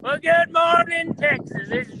Well, good morning, Texas.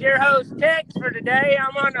 This is your host, Tex, for today.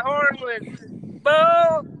 I'm on the horn with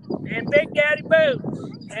Bull and Big Daddy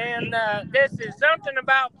Boots. And this is something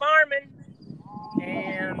about farming.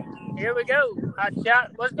 And here we go. Hot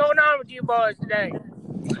shot. What's going on with you boys today?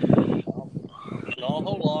 Not a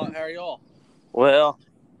whole lot. How are y'all? Well,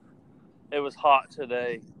 it was hot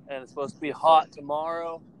today, and it's supposed to be hot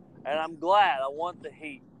tomorrow, and I'm glad. I want the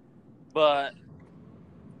heat. But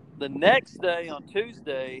the next day, on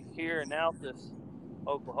Tuesday, here in Altus,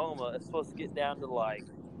 Oklahoma, it's supposed to get down to like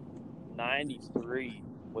 93,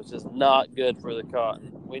 which is not good for the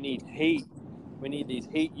cotton. We need heat. We need these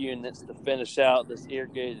heat units to finish out this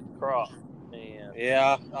irrigated crop. And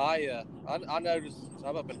Yeah, I noticed.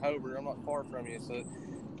 I'm up in Hobart. I'm not far from you, so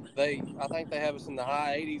I think they have us in the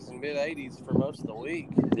high 80s and mid 80s for most of the week.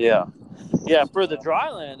 yeah, for the dry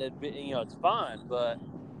land, it's fine, but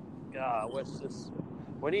God,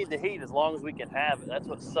 we need the heat as long as we can have it. That's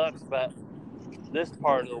what sucks about this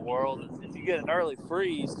part of the world is if you get an early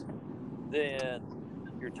freeze, then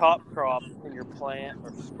your top crop and your plant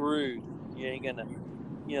are screwed. You ain't gonna,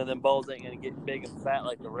 them bulbs ain't gonna get big and fat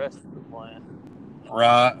like the rest of the plant.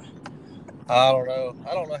 Right. I don't know.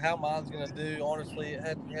 I don't know how mine's gonna do. Honestly, it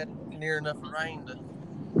hadn't near enough rain to.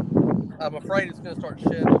 I'm afraid it's gonna start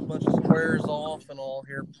shedding a bunch of squares off and all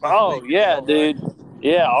here this Oh week if it yeah, don't rain. dude.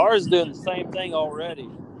 Yeah, ours is doing the same thing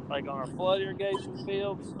already. Like on our flood irrigation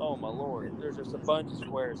fields. Oh my lord, there's just a bunch of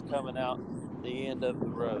squares coming out the end of the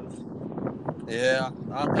rows. Yeah,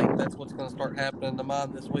 I think that's what's going to start happening to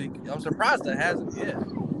mine this week. I'm surprised it hasn't yet.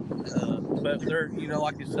 But they're,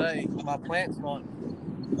 like you say, my plant's not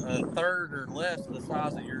a third or less the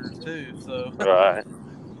size of yours too. So, Right.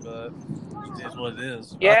 but it is what it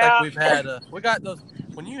is. I think Yeah, we got those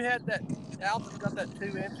when you had that. Altus got that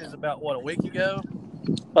 2 inches about what a week ago.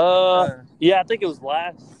 Uh, Uh, yeah, I think it was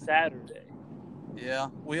last Saturday. yeah,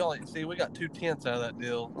 we got 2/10 out of that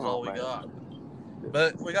deal. Is Oh all we man. got.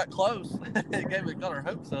 But we got close. It got our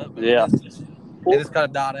hopes up, but Yeah. it Well, just kind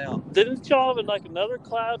of died out. didn't y'all have like another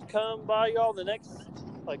cloud come by y'all the next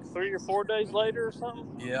like 3 or 4 days later or something?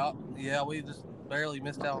 Yeah, we just barely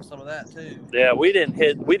missed out on some of that too. Yeah,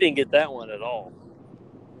 we didn't get that one at all.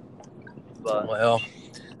 But Well,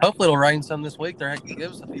 hopefully it'll rain some this week. There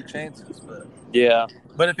give us a few chances, yeah,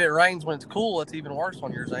 but if it rains when it's cool, it's even worse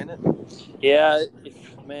on yours, ain't it? yeah.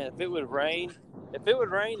 If it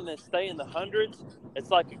would rain and then stay in the hundreds,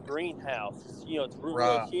 it's like a greenhouse. It's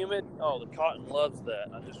real Right. humid. Oh, the cotton loves that.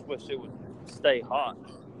 I just wish it would stay hot.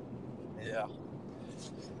 Yeah.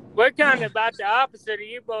 we're kind of about the opposite of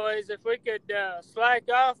you boys. If we could slack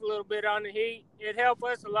off a little bit on the heat, it'd help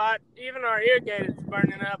us a lot. Even our irrigated's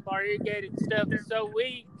burning up. Our irrigated stuff is so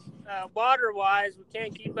weak, water-wise, we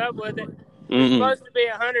can't keep up with it. It's Mm-mm. supposed to be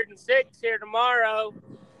 106 here tomorrow.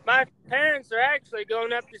 My parents are actually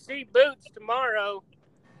going up to see Boots tomorrow.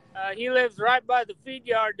 He lives right by the feed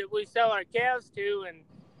yard that we sell our calves to, and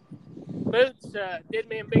Boots did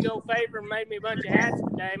me a big old favor and made me a bunch of hats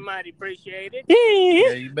today. Mighty appreciated.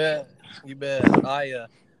 Yeah, you bet. You bet.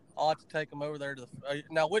 I'll have to take them over there to the.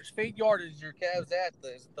 Now, which feed yard is your calves at?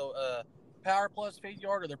 Is it the Power Plus feed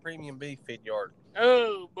yard or the Premium Beef feed yard?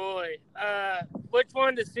 Oh boy, which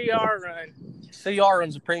one does CR run? CR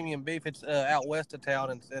runs a Premium Beef. It's out west of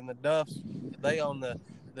town, and the Duffs they own the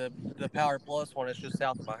Power Plus one. It's just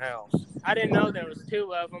south of my house. I didn't know there was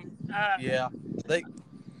two of them. Yeah, they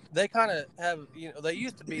they kind of have they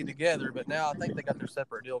used to be together, but now I think they got their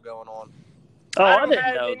separate deal going on. Oh, I I don't didn't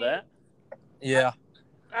have know any. that. I, Yeah,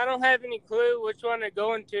 I don't have any clue which one they're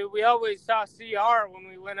going to. We always saw CR when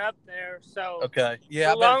we went up there, so okay, yeah,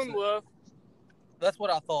 the I bet it's lone wolf. that's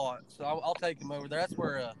what I thought. So I'll take him over there. That's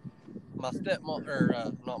where my stepmom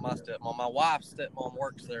or not my stepmom, my wife's stepmom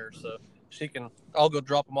works there, so she can. I'll go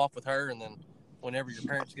drop them off with her, and then whenever your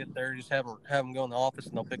parents get there, just have them go in the office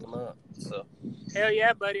and they'll pick them up. So Hell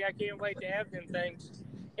yeah, buddy! I can't wait to have them things.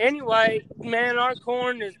 Anyway, man, our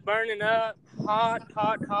corn is burning up, hot,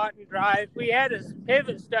 hot, hot, and dry. We had a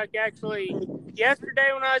pivot stuck actually yesterday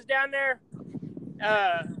when I was down there.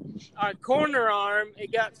 Uh, our corner arm,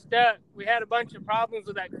 it got stuck. We had a bunch of problems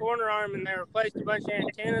with that corner arm, and they replaced a bunch of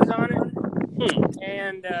antennas on it.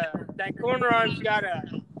 And that corner arm's got a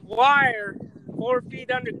wire 4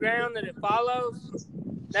 feet underground that it follows.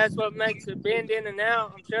 That's what makes it bend in and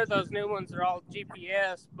out. I'm sure those new ones are all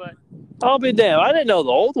GPS, but I'll be damned. I didn't know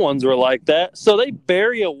the old ones were like that. So they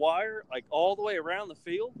bury a wire like all the way around the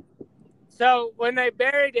field. so when they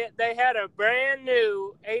buried it, they had a brand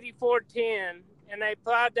new 8410, and they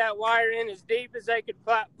plowed that wire in as deep as they could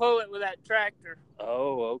pull it with that tractor.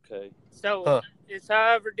 Oh, okay. So huh? it's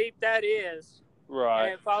however deep that is, and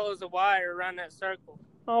Right. it follows a wire around that circle.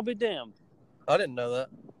 I'll be damned. I didn't know that.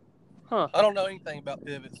 Huh. I don't know anything about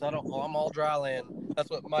pivots. I'm all dry land. That's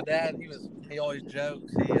what my dad, he always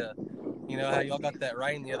jokes. You know how y'all got that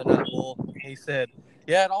rain the other night, Bull? He said,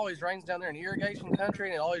 yeah, it always rains down there in irrigation country,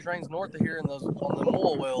 and it always rains north of here on the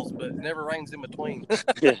oil wells, but it never rains in between.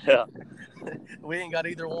 Yeah. We ain't got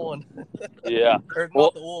either one. Yeah. Or not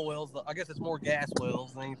Well, the oil wells. I guess it's more gas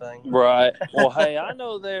wells than anything. right. Well, hey, I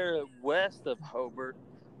know they're west of Hobart.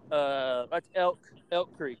 That's Elk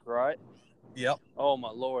Creek, right? Yep. Oh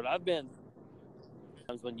my Lord, I've been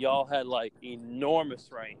times when y'all had like enormous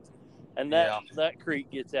rains, and that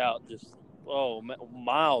creek gets out just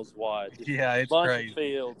miles wide. Just Yeah, it's a bunch crazy. of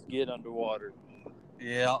fields get underwater.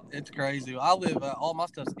 Yeah, it's crazy. I live all my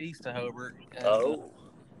stuff's east of Hobart. And,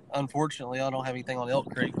 unfortunately, I don't have anything on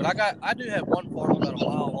Elk Creek, but I do have one farm about a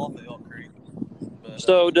mile off of Elk Creek. But,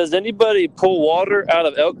 so, does anybody pull water out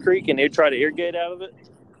of Elk Creek and they try to irrigate out of it?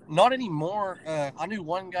 Not anymore. I knew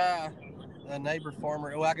one guy, a neighbor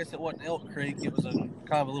farmer. Well, I guess it wasn't Elk Creek. It was a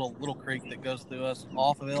kind of a little creek that goes through us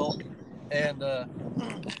off of Elk, and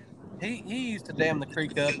he used to dam the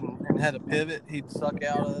creek up and had a pivot he'd suck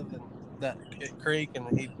out of and that creek, and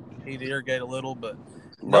he'd irrigate a little, but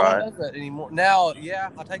no one does that anymore. Now, yeah,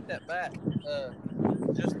 I take that back.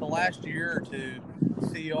 Just the last year or two,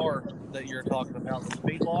 CR that you're talking about, the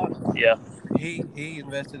feedlot. Yeah. He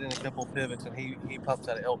invested in a couple of pivots, and he pumps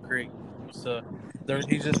out of Elk Creek. So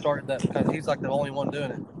he just started that because he's like the only one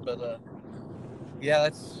doing it. But yeah,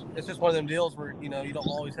 it's just one of them deals where you don't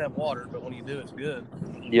always have water, but when you do, it's good.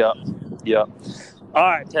 Yep. All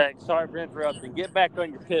right, Tex. Sorry for interrupting. Get back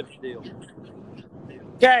on your pivot deal.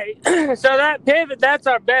 Okay, so that pivot, that's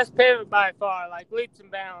our best pivot by far, like leaps and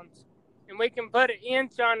bounds. And we can put an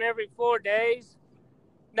inch on every 4 days.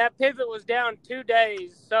 That pivot was down 2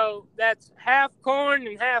 days, so that's half corn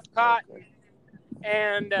and half cotton.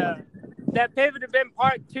 And that pivot had been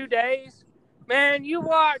parked 2 days. Man, you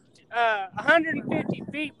walked 150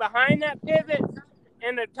 feet behind that pivot,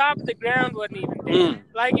 and the top of the ground wasn't even down.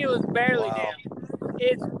 Like it was barely down.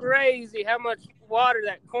 It's crazy how much water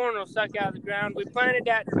that corn will suck out of the ground. We planted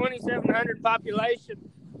that 2,700 population,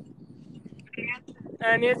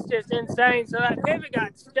 and it's just insane. So that pivot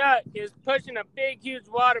got stuck. Is pushing a big, huge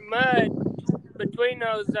wad of mud between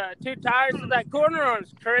those two tires. So that corner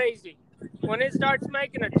arm's crazy. When it starts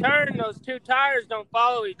making a turn, those two tires don't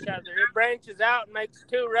follow each other. It branches out and makes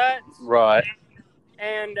two ruts. Right.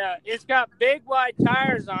 And it's got big, wide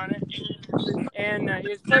tires on it. And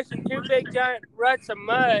it's pushing two big, giant ruts of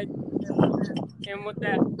mud. And with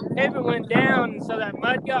that pivot went down, and so that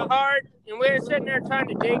mud got hard. And we were sitting there trying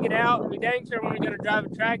to dig it out. We dang sure weren't going to drive a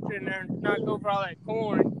tractor in there and not go for all that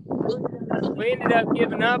corn. We ended up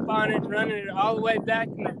giving up on it and running it all the way back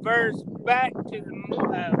in reverse, back to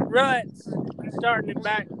the ruts, and starting it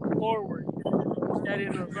back forward instead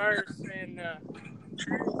in reverse. And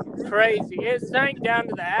crazy. It sank down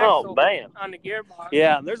to the axle on the gearbox.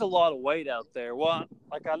 Yeah, and there's a lot of weight out there. Well,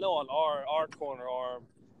 like I know on our corner arm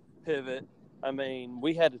pivot, I mean,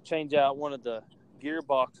 we had to change out one of the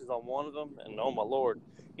gearboxes on one of them, and oh my Lord,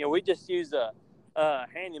 we just used a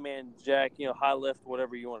handyman jack, high lift,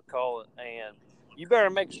 whatever you want to call it, and you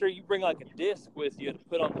better make sure you bring like a disc with you to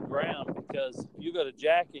put on the ground, because if you go to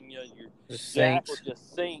jacking, your jack will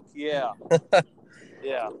just sink. Yeah.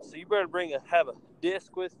 Yeah. So you better have a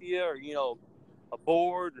disc with you, or a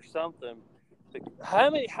board or something.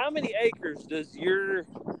 How many acres does your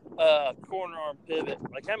corner arm pivot?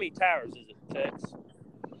 Like, how many towers is it, Tex?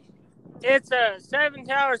 It's a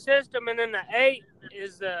 7-tower system, and then the 8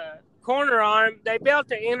 is the corner arm. They built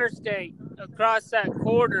the interstate across that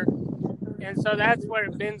quarter, and so that's where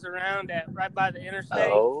it bends around at, right by the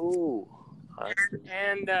interstate. Oh.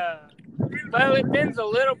 And well, it bends a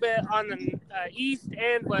little bit on the east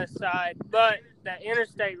and west side, but the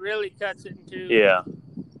interstate really cuts it in two. Yeah.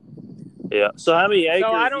 So how many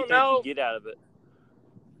acres do you think you get out of it?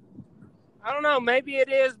 I don't know. Maybe it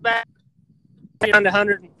is back around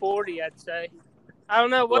 140, I'd say. I don't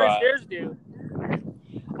know. What does yours do?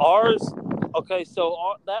 Ours, okay,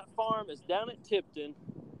 so that farm is down at Tipton,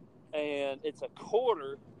 and it's a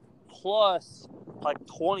quarter plus like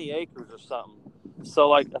 20 acres or something. So,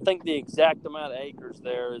 like, I think the exact amount of acres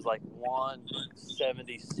there is like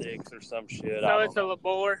 176 or some shit. So it's a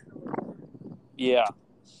Labor? Yeah.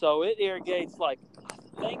 So it irrigates like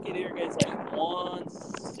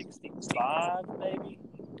 165 maybe.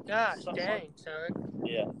 Gosh dang, son.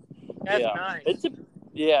 Yeah. That's nice. And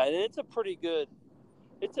it's a pretty good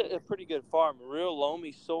farm, real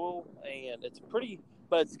loamy soil, and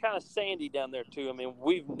but it's kind of sandy down there too. I mean,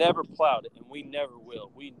 we've never plowed it, and we never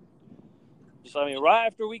will. Right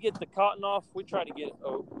after we get the cotton off, we try to get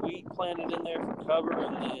wheat planted in there for cover,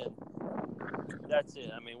 and That's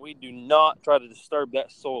it. I mean, we do not try to disturb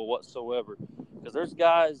that soil whatsoever, because there's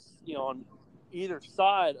guys, on either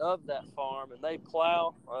side of that farm, and they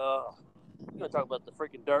plow. You're gonna talk about the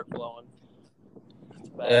freaking dirt blowing. It's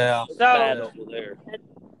bad. Yeah. It's So- bad over there.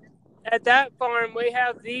 At that farm, we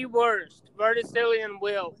have the worst verticillium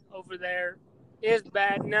wilt over there. It's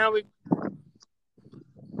bad. Now we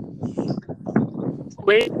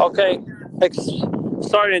Okay.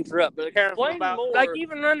 Sorry to interrupt, but careful explain about more. like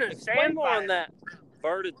even running a Explain sand more on fire. that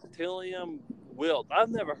verticillium wilt. I've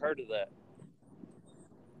never heard of that.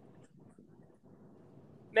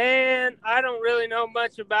 Man, I don't really know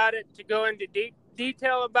much about it to go into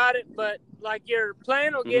detail about it, but like your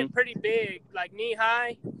plant will get pretty big, like knee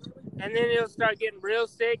high, and then it'll start getting real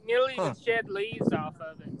sick, and it'll even shed leaves off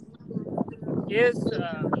of it. It's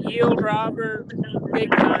yield robber big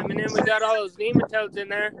time, and then we got all those nematodes in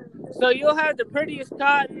there. So you'll have the prettiest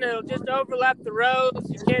cotton that'll just overlap the rows.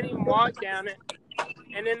 You can't even walk down it,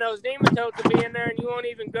 and then those nematodes will be in there, and you won't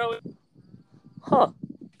even grow it. Huh.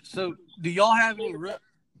 So, do y'all have any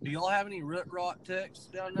root rot techs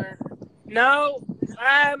down there? No,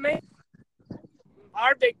 I mean,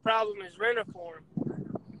 our big problem is reniform.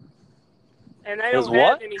 And they Is don't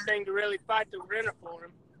have what? anything to really fight the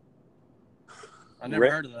reniform. I never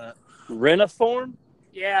heard of that. Reniform?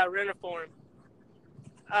 Yeah, reniform.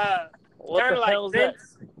 What Kind the of hell is that?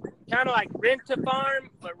 Kind of like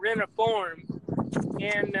rent-a-farm, but reniform.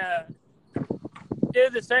 And do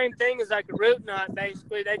the same thing as like a root knot,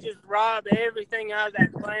 basically. They just rob everything out of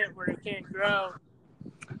that plant where it can't grow.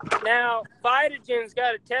 Now, Phytogen's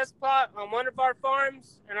got a test plot on one of our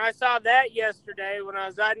farms, and I saw that yesterday when I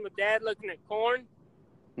was riding with Dad looking at corn.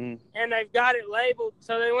 And they've got it labeled.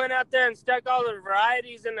 So they went out there and stuck all their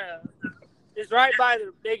varieties in it's right by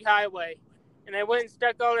the big highway. And they went and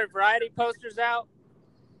stuck all their variety posters out.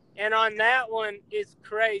 And on that one, it's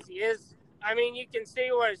crazy. You can see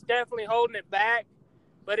where it's definitely holding it back,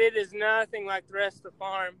 but it is nothing like the rest of the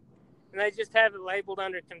farm. And they just have it labeled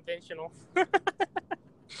under conventional.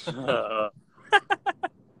 Oh,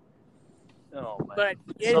 man. But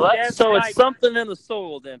It's something in the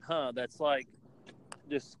soil then, huh? That's like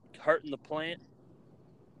just hurting the plant.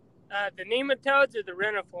 The nematodes or the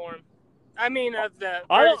reniform. Of the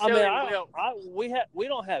verticillium wilt. We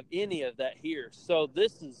don't have any of that here. So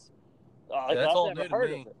this is That's I've all never new to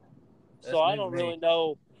heard me. of it. That's So I new don't to me. really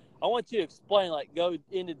know. I want you to explain, go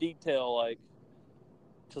into detail,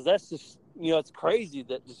 because that's just it's crazy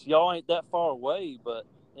that just y'all ain't that far away,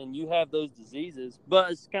 and you have those diseases.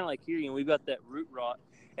 But it's kind of like here, we've got that root rot,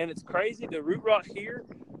 and it's crazy. The root rot here,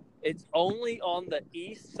 it's only on the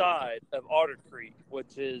east side of Otter Creek,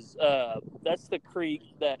 which is that's the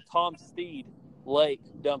creek that Tom Steed Lake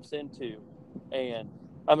dumps into, and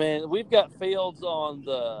we've got fields on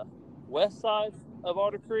the west side of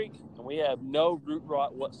Otter Creek, and we have no root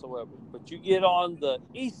rot whatsoever. But you get on the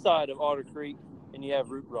east side of Otter Creek, and you have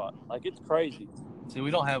root rot. It's crazy. See,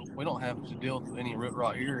 we don't have to deal with any root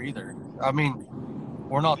rot here either.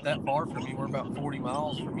 We're not that far from you. We're about 40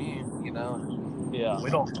 miles from you. Yeah.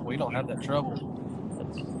 We don't have that trouble.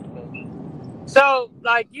 So,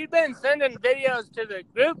 you've been sending videos to the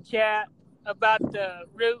group chat about the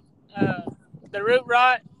root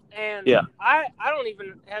rot, and Yeah. I don't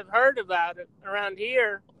even have heard about it around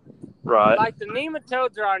here. Right. The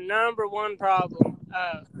nematodes are our number one problem.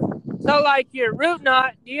 So, your root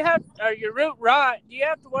knot, your root rot, do you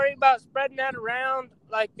have to worry about spreading that around?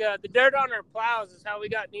 The dirt on our plows is how we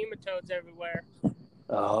got nematodes everywhere.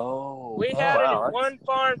 Oh. We had it in one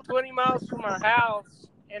farm 20 miles from our house,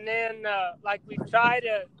 and then we try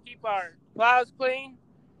to keep our plows clean,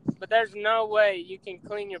 but there's no way you can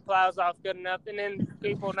clean your plows off good enough, and then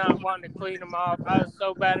people not wanting to clean them off. I was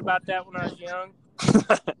so bad about that when I was young.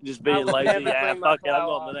 Just being would lazy. never Yeah, clean my fuck it. I'm plow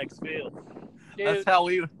going to off. the next field.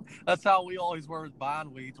 Dude, That's how we always were with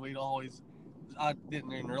bindweeds. I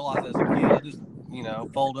didn't even realize as a kid. I just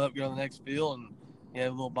fold up, go to the next field, and you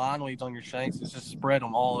have little bindweeds on your shanks. It's just spread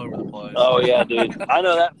them all over the place. Oh, yeah, dude. I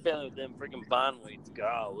know that feeling with them freaking bindweeds.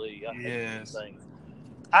 Golly. I hate those things.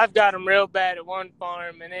 I've got them real bad at one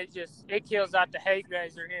farm, and it kills out the hay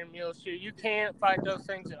grazer here in Muleshoe. You can't fight those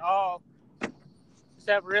things at all,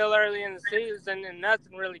 except real early in the season, and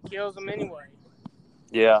nothing really kills them anyway.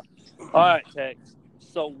 Yeah. All right, Tex.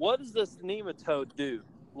 So what does this nematode do?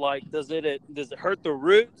 Does it hurt the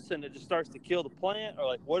roots and it just starts to kill the plant,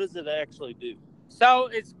 or what does it actually do? So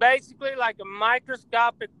it's basically like a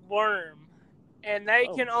microscopic worm, and they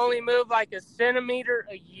can only move a centimeter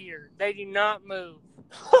a year. They do not move.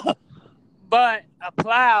 But a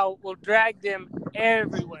plow will drag them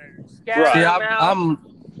everywhere. Scatter them out.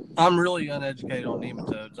 I'm really uneducated on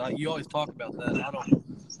nematodes. You always talk about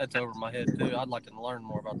that. That's over my head too. I'd like to learn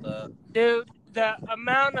more about that. Dude, the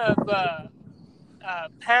amount of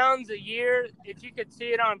pounds a year, if you could see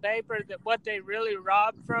it on paper, that what they really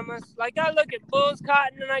rob from us. Like, I look at Bulls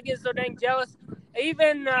cotton and I get so dang jealous.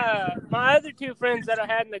 Even my other two friends that I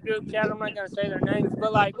had in the group chat, I'm not going to say their names,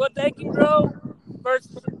 but like what they can grow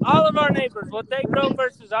versus all of our neighbors, what they grow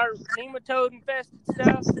versus our nematode infested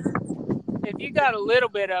stuff. If you got a little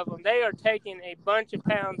bit of them, they are taking a bunch of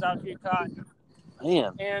pounds off your cotton.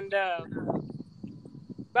 Man. And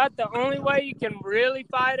about the only way you can really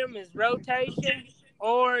fight them is rotation,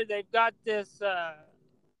 or they've got this out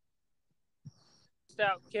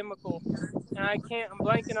chemical, and I'm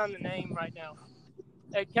blanking on the name right now.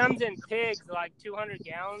 It comes in pigs, like 200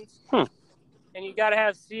 gallons, and you got to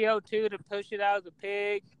have CO2 to push it out of the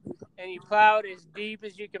pig, and you plow it as deep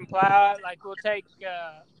as you can plow it. Like, we'll take,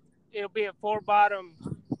 it'll be a 4-bottom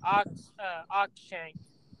ox shank.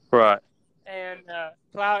 Right. And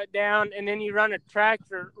plow it down, and then you run a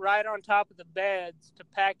tractor right on top of the beds to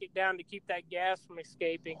pack it down to keep that gas from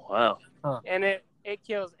escaping. Wow. And it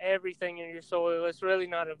kills everything in your soil. It's really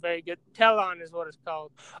not a very good Telon is what it's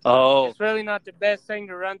called. Oh. It's really not the best thing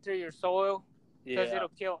to run through your soil because Yeah. it'll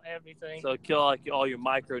kill everything. So it'll kill like all your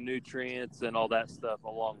micronutrients and all that stuff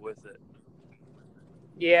along with it.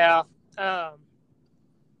 Yeah.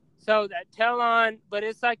 So that Telon, but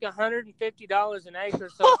it's like $150 an acre,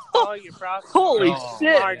 so it's all your profit. Holy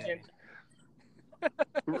shit. Margin.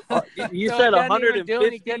 You So said it doesn't even do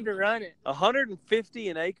any 150? good to run it. 150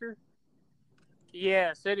 an acre?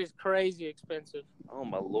 Yes, it is crazy expensive. Oh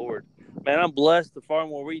my Lord. Man, I'm blessed to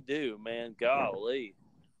farm where we do, man. Golly.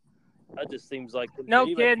 That just seems like the No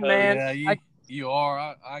kidding, man. Yeah, you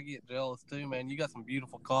are. I get jealous too, man. You got some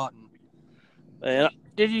beautiful cotton. Man,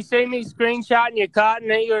 Did you see me screenshotting your cotton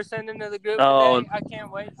that you were sending to the group Oh. today? I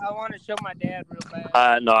can't wait. I want to show my dad real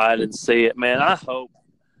bad. no, I didn't see it, man. I hope.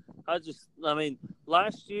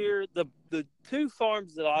 Last year, the two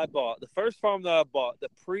farms that I bought, the first farm that I bought, the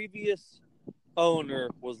previous owner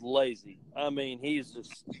was lazy. I mean, he's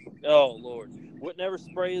just, oh Lord, would never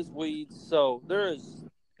spray his weeds. So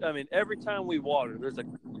every time we water,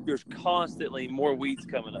 there's constantly more weeds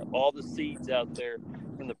coming up. All the seeds out there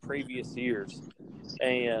from the previous years,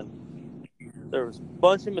 and there was a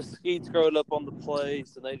bunch of mesquites growing up on the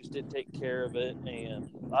place, and they just didn't take care of it. And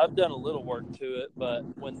I've done a little work to it, but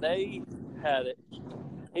when they had it,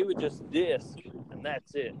 he would just disc, and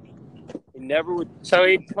that's it. He never would. So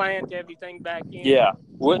he'd plant everything back in. Yeah,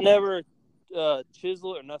 would never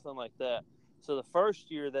chisel it or nothing like that. So the first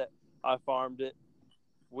year that I farmed it,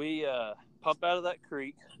 we pumped out of that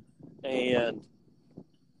creek, and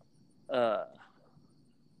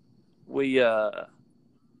we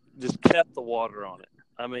just kept the water on it.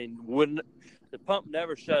 I mean, the pump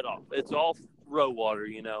never shut off. It's all row water,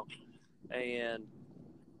 and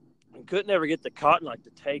we couldn't ever get the cotton like to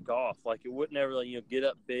take off. Like, it wouldn't ever get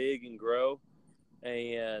up big and grow.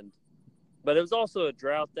 But it was also a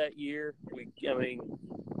drought that year.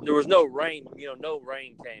 There was no rain. No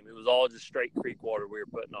rain came. It was all just straight creek water we were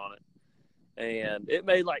putting on it, and it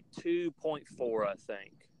made like 2.4, I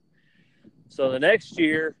think. So the next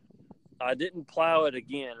year, I didn't plow it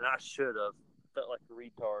again, and I should have. Felt like a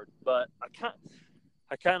retard, but I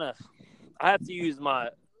have to use my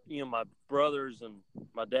brother's and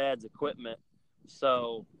my dad's equipment.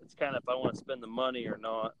 So it's kind of if I want to spend the money or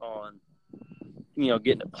not on,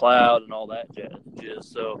 getting it plowed and all that jazz.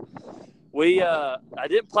 So I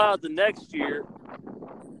didn't plow it the next year,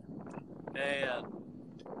 and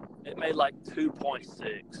it made like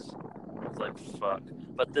 2.6. I was like, fuck.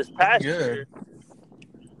 But this past year.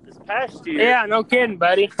 Yeah, no kidding,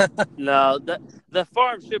 buddy. No, the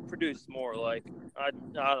farm should produce more. Like, I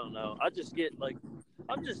don't know. I just get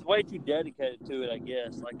I'm just way too dedicated to it, I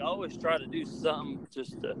guess. Like, I always try to do something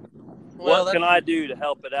just to. What can I do to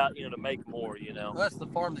help it out? To make more. That's the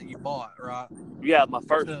farm that you bought, right? Yeah, my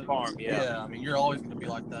first farm. Yeah. Yeah, I mean, you're always going to be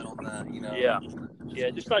like that on that. Yeah. Yeah,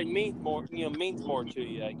 just like means more to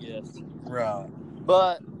you, I guess. Right.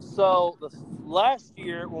 But so the last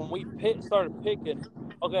year when we started picking.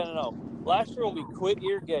 Okay, no. Last year when we quit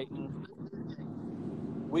irrigating,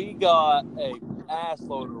 we got a ass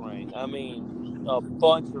load of rain. I mean, a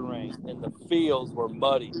bunch of rain, and the fields were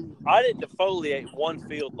muddy. I didn't defoliate one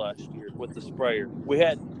field last year with the sprayer. We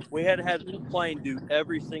had to have the plane do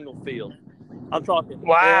every single field. I'm talking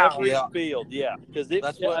every field, yeah, because it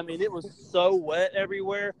was so wet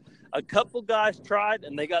everywhere. A couple guys tried,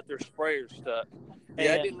 and they got their sprayers stuck.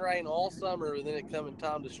 Yeah, it didn't rain all summer, and then it come in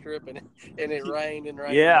time to strip, and it rained and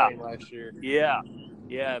rained, and rained last year. Yeah,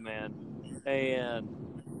 man. And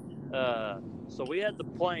so we had the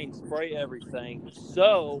plane spray everything.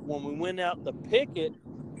 So when we went out to pick it,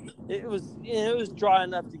 it was dry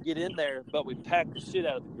enough to get in there, but we packed the shit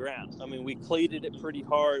out of the ground. I mean, we cleated it pretty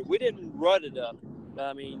hard. We didn't rut it up.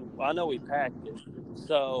 I mean, I know we packed it.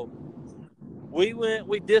 So we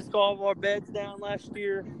disc all of our beds down last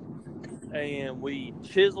year, and we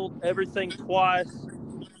chiseled everything twice,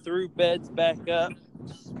 threw beds back up,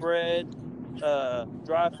 spread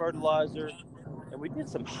dry fertilizer, and we did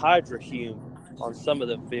some hydrohume on some of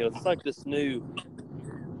the fields. It's like this new,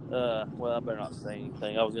 well, I better not say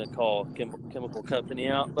anything. I was going to call a chemical company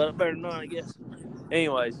out, but I better not, I guess.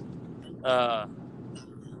 Anyways,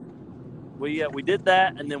 we did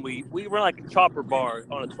that, and then we run like a chopper bar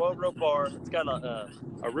on a 12-row bar. It's got a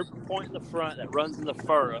ripper point in the front that runs in the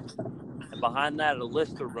furrow, and behind that a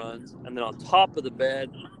lister runs, and then on top of the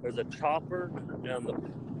bed there's a chopper, and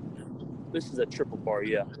this is a triple bar,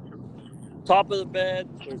 yeah. Top of the bed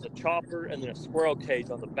there's a chopper, and then a squirrel cage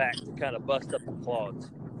on the back to kind of bust up the clods.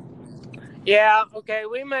 Yeah, okay,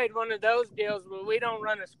 we made one of those deals, but we don't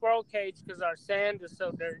run a squirrel cage because our sand is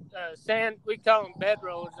so dirty. Sand, we call them bed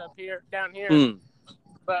rollers down here.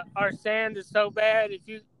 But our sand is so bad.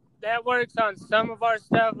 That works on some of our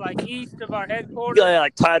stuff, like east of our headquarters. Yeah,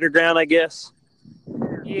 like tighter ground, I guess.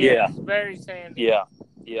 Yeah. It's very sandy.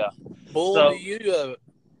 Yeah. Bull,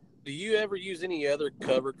 do you ever use any other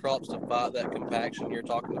cover crops to fight that compaction you're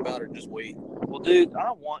talking about, or just wheat? Well, dude,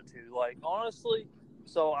 I want to. Like, honestly,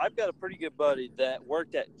 so I've got a pretty good buddy that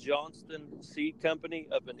worked at Johnston Seed Company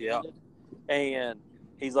up in Enid, and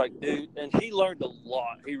he's like, dude, and he learned a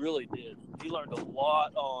lot. He really did. He learned a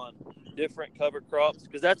lot on different cover crops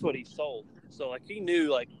because that's what he sold. So, like, he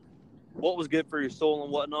knew, like, what was good for your soil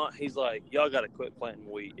and whatnot. He's like, y'all got to quit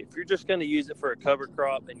planting wheat. If you're just going to use it for a cover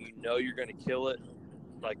crop and you know you're going to kill it,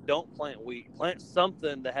 like, don't plant wheat. Plant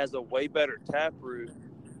something that has a way better taproot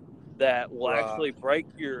that will actually break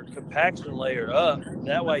your compaction layer up.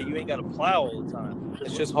 That way you ain't got to plow all the time.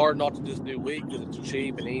 It's just hard not to just do wheat because it's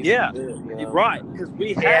cheap and easy to do. You're right, because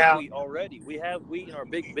we have wheat already. We have wheat in our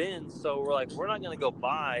big bins, so we're like, we're not going to go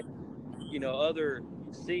buy, other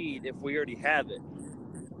seed if we already have it.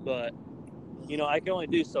 But, I can only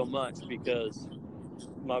do so much because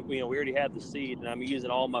we already have the seed, and I'm using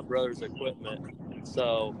all my brother's equipment.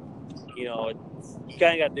 So, you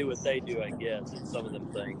kind of got to do what they do, I guess, in some of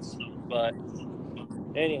them things. But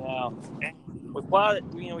anyhow, we plowed it,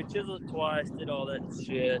 we chiseled it twice, did all that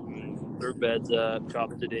shit, and threw beds up,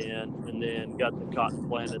 chopped it in, and then got the cotton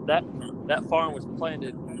planted. That farm was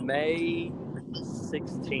planted May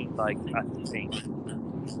 16th, I think.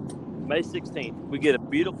 May 16th. We get a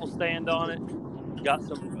beautiful stand on it, got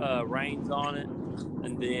some rains on it,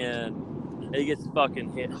 and then it gets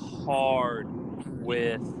fucking hit hard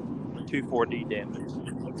with 2,4-D damage.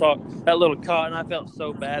 That little cotton, I felt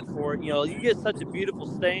so bad for it. You get such a beautiful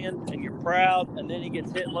stand and you're proud, and then he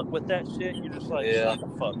gets hit with that shit. You're just like,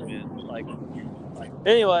 fuck, man. Like,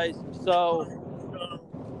 anyways, so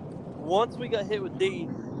once we got hit with D,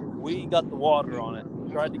 we got the water on it.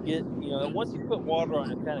 Tried to get, once you put water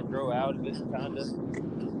on it, kind of grow out of it, kind of,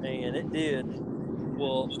 and it did.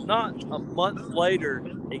 Well, not a month later,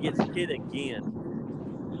 it gets hit again.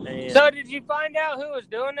 And so did you find out who was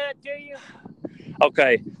doing that to you?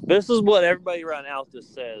 Okay, this is what everybody around Altus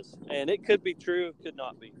says, and it could be true, it could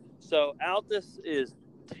not be. So Altus is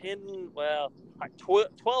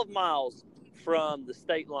 12 miles from the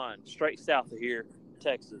state line, straight south of here,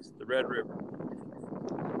 Texas, the Red River.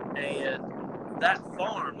 And that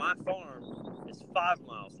farm, my farm, is 5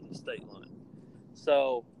 miles from the state line.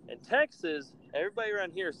 So in Texas, everybody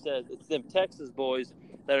around here says it's them Texas boys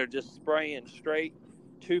that are just spraying straight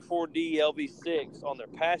 2,4-D LV6 on their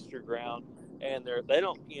pasture ground, and they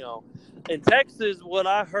don't, in Texas, what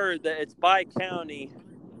I heard that it's by county,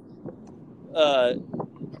 the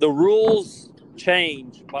rules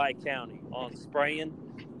change by county on spraying.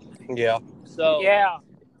 Yeah. So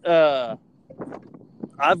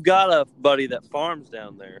I've got a buddy that farms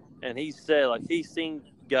down there, and he said, like, he's seen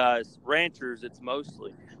guys, ranchers, it's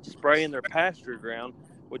mostly spraying their pasture ground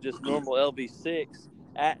with just normal LV6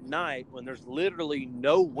 at night when there's literally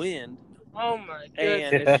no wind. Oh my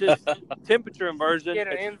goodness. And it's just temperature inversion. Get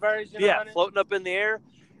an inversion on it? Floating up in the air.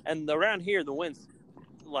 And around here, the wind's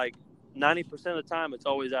like 90% of the time, it's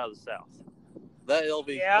always out of the south. That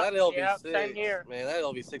LV6, same here. Man, that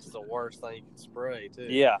LV6 is the worst thing you can spray, too.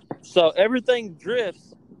 Yeah. So everything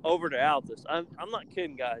drifts over to Altus. I'm not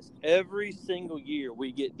kidding, guys. Every single year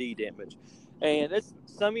we get D damage. And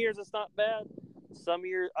some years it's not bad. Some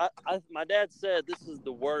years, my dad said this is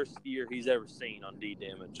the worst year he's ever seen on D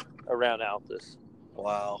damage around Altus.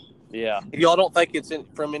 Wow. Yeah. Y'all don't think it's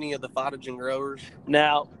from any of the phytogen growers?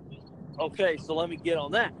 Now, okay, so let me get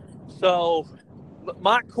on that. So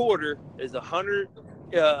my quarter is 100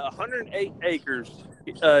 108 acres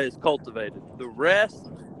is cultivated. The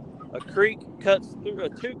rest, two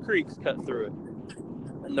creeks cut through it,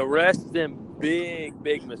 and the rest is in big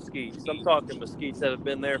mesquites. I'm talking mesquites that have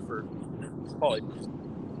been there for probably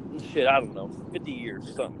I don't know, 50 years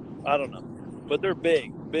or something. I don't know, but they're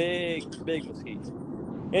big mesquites.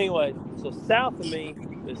 Anyway, so south of me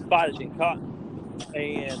is phytogen cotton,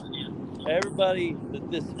 and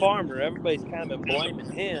this farmer, everybody's kind of been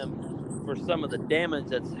blaming him for some of the damage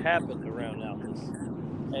that's happened around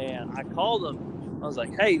Altus. And I called him. I was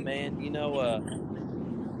like, "Hey, man,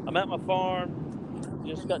 I'm at my farm.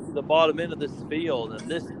 Just got to the bottom end of this field, and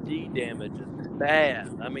this D damage is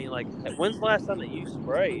bad. I mean, like, when's the last time that you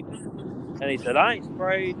sprayed?" And he said, "I ain't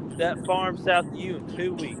sprayed that farm south of you in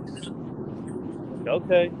 2 weeks." Like,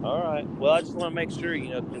 okay, all right. Well, I just want to make sure,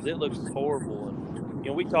 because it looks horrible. And,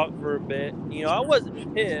 we talked for a bit. I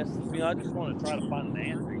wasn't pissed. I just wanted to try to find an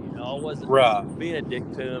answer. I wasn't being a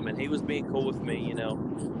dick to him, and he was being cool with me,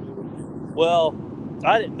 Well,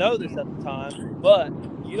 I didn't know this at the time, but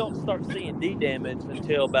you don't start seeing D damage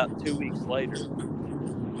until about 2 weeks later.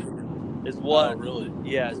 Is what? Oh, really?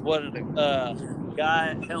 Yeah, is what a guy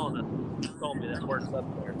at Helena told me that works up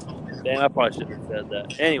there. Damn, I probably shouldn't have said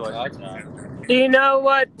that. Anyway. Do you know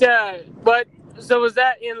what? So was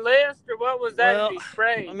that Enlist or what was that? Well, He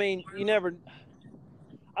sprayed? I mean, you never.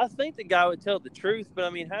 I think the guy would tell the truth, but I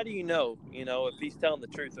mean, how do you know? If he's telling the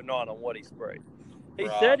truth or not on what he sprayed. He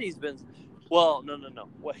said he's been. Well, no.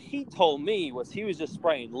 What he told me was he was just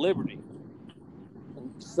spraying Liberty,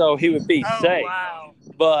 so he would be safe. Wow.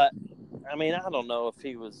 But I mean, I don't know if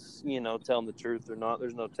he was, telling the truth or not.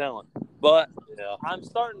 There's no telling. But I'm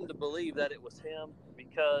starting to believe that it was him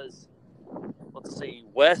because, let's see,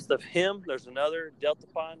 west of him, there's another Delta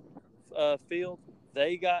Pine field.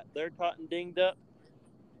 They got their cotton dinged up.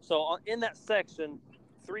 So in that section,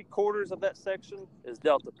 3/4 of that section is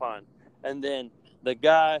Delta Pine. And then the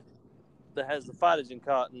guy that has the phytogen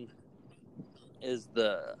cotton is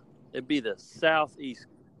it'd be the southeast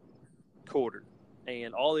quarter.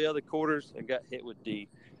 And all the other quarters have got hit with D.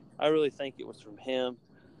 I really think it was from him.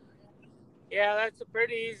 Yeah, that's a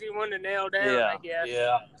pretty easy one to nail down, I guess.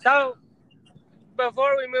 Yeah. So,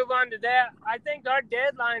 before we move on to that, I think our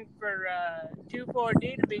deadline for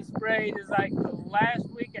 2,4-D to be sprayed is like the last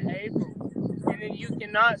week of April. And then you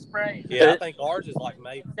cannot spray. Yeah, I think ours is like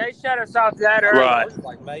May. They shut us off that early. Right. Ours is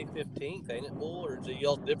like May 15th, ain't it, Bull? Or is it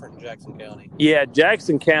y'all different in Jackson County? Yeah,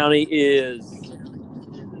 Jackson County is,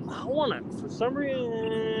 for some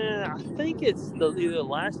reason, I think it's either the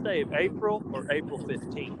last day of April or April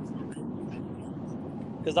 15th.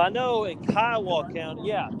 Because I know in Kiowa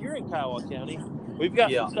County, you're in Kiowa County. We've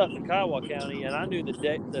got some stuff in Kiowa County, and I knew the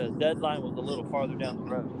deadline was a little farther down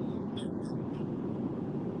the road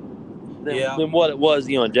than what it was,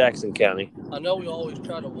 in Jackson County. I know we always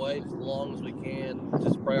try to wait as long as we can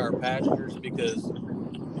to spray our pastures because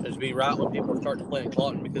it'd be right when people start to plant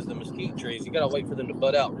cotton because the mesquite trees, you got to wait for them to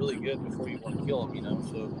bud out really good before you want to kill them,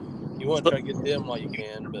 So you want to try to get them while you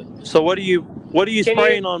can. But so what are you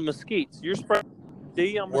spraying on mesquites? You're spraying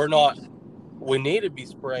D on mesquites? We're not. We need to be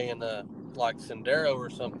spraying like Sendero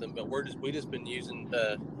or something, but we just been using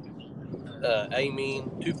amine,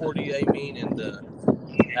 2,4-D amine, and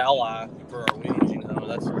Ally for our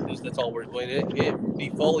weeds. That's all we're doing. It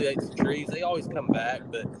defoliates the trees. They always come back,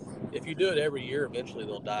 but if you do it every year, eventually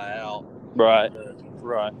they'll die out. Right.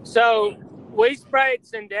 Right. So we sprayed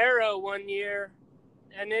Sendero one year,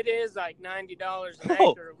 and it is like $90 an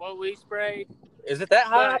acre. What we sprayed. Is it that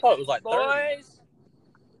high? I thought it was like 30. Boys,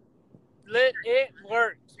 it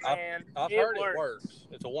works, man. I've heard it works.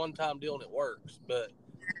 It's a one-time deal and it works, but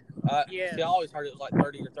I always heard it was like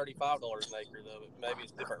 $30 or $35 an acre, though. Maybe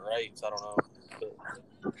it's different rates. I don't know. But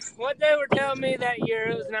what they were telling me that year,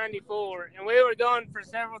 it was 94, and we were going for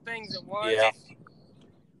several things at once. Yeah.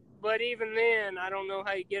 But even then, I don't know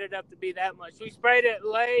how you get it up to be that much. We sprayed it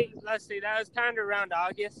late. Let's see, that was kind of around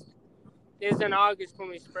August. It was in August when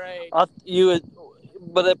we sprayed.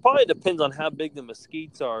 But it probably depends on how big the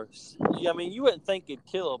mesquites are. I mean, you wouldn't think it'd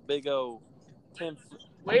kill a big old 10.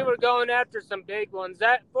 We were going after some big ones.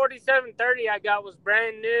 That 4730 I got was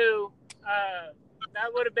brand new.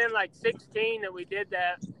 That would have been like 16 that we did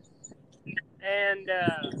that. And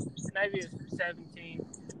maybe it was 17.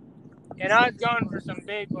 And I was going for some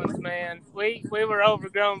big ones, man. We were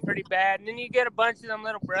overgrown pretty bad. And then you get a bunch of them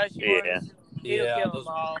little brushy ones. It'll kill them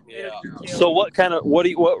all. So what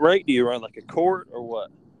rate do you run? Like a quart or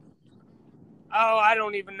what? Oh, I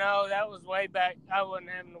don't even know. That was way back. I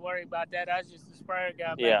wasn't having to worry about that. I was just a sprayer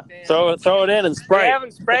guy back then. Throw it in and spray. We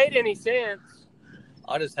haven't sprayed any since.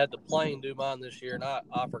 I just had the plane do mine this year, and I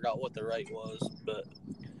forgot what the rate was, but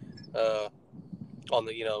on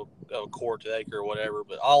the quart to acre or whatever.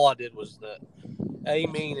 But all I did was the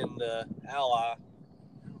Amine and the Ally.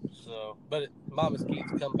 So, but my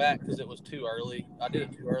mesquites come back because it was too early. I did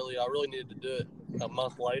it too early. I really needed to do it a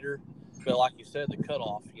month later. But like you said, the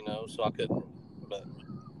cutoff, so I couldn't. But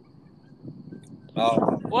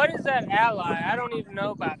what is that Ally? I don't even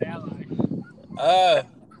know about Ally.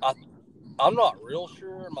 I'm not real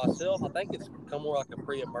sure myself. I think it's more like a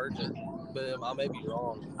pre-emergent, but I may be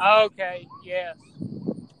wrong. Okay, yes.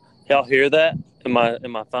 Y'all hear that in my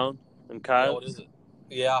phone? Them Yeah, coyotes? what is it?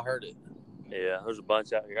 Yeah, I heard it. Yeah, there's a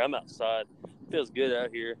bunch out here. I'm outside. Feels good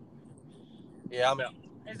out here. Yeah, I'm out.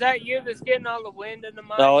 Is that you that's getting all the wind in the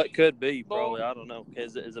mic? No, it could be, Bull? probably. I don't know.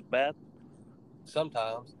 Is it bad?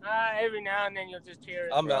 Sometimes. Every now and then you'll just hear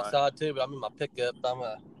it. I'm outside too, but I'm in my pickup.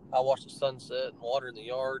 I watch the sunset and water in the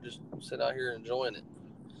yard, just sit out here enjoying it.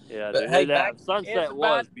 Yeah, but dude, hey, that sunset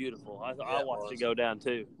was beautiful. I watched it go down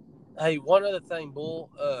too. Hey, one other thing, Bull.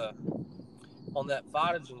 On that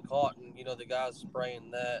phytogen cotton, the guys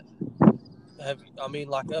spraying that.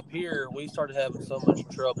 Like up here, we started having so much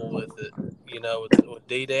trouble with it, with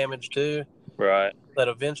D damage too. Right. That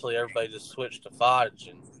eventually everybody just switched to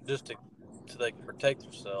phytogen just so they can protect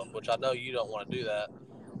themselves, which I know you don't want to do that.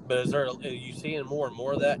 But are you seeing more and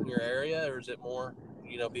more of that in your area, or is it more,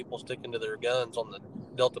 people sticking to their guns on the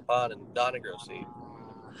Delta Pine and Dynagro seed?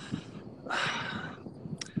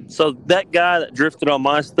 So that guy that drifted on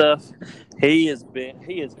my stuff, he has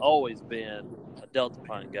always been a Delta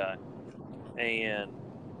Pine guy, and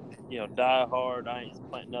die hard. I ain't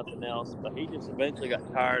planting nothing else, but he just eventually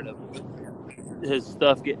got tired of his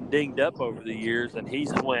stuff getting dinged up over the years, and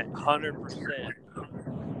he's went 100%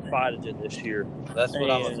 phytogen this year. That's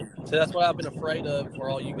what I've been afraid of for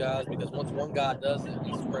all you guys, because once one guy does it,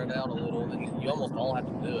 you spread out a little, then you almost all have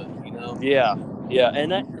to do it, Yeah,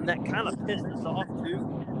 and that kind of pissed us off too,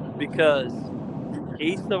 because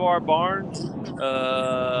east of our barn, 2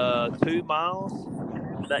 miles,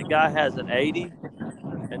 that guy has an 80,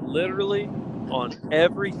 and literally on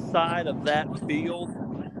every side of that field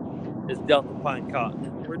is Delta Pine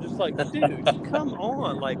cotton. We're just like, dude, come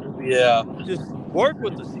on, like, yeah, just work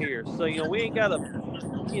with us here. So we ain't gotta,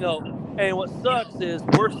 And what sucks is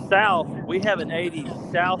we're south. We have an 80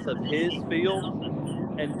 south of his field,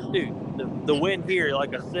 and dude, the wind here,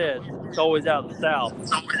 like I said, it's always out of the south.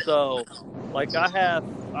 So, like, I have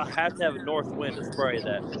to have a north wind to spray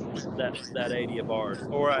that 80 of ours,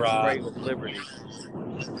 or I spray with Liberty.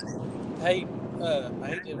 Hey, I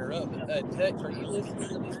hate to interrupt, but Tex, are you listening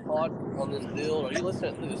to this pod on this deal? Are you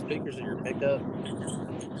listening through the speakers of your pickup?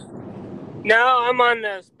 No, I'm on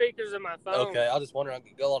the speakers of my phone. Okay, I just wondering, I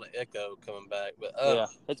could go on an echo coming back, but yeah,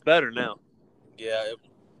 it's better now. Yeah.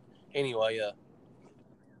 Anyway,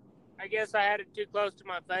 I guess I had it too close to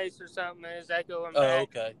my face or something. It's echoing back. Oh,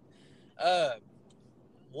 okay.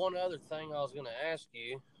 One other thing I was going to ask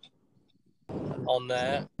you on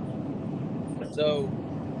that. So,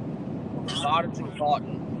 phytogen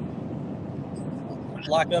cotton,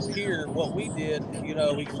 like up here, what we did,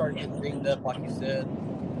 we started getting dinged up, like you said.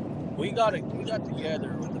 We got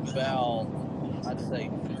together with about, I'd say,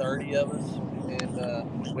 30 of us,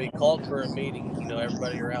 and we called for a meeting.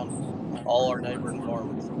 Everybody around, all our neighboring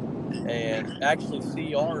farmers, and actually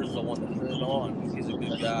CR is the one that put it on. He's a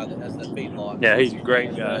good guy that has that feedlot. Yeah, he's a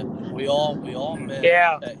great guy. We all met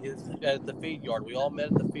at the feed yard. We all met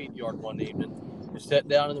at the feed yard one evening. We sat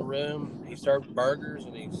down in the room. He served burgers,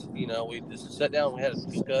 and we just sat down and we had a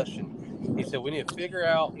discussion. He said, we need to figure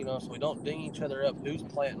out, so we don't ding each other up, who's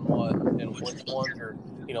planting what, and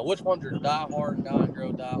which ones are die-hard,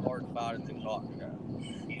 die-and-grow, die-hard phytogen cotton guys.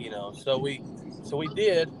 So we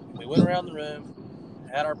did. We went around the room,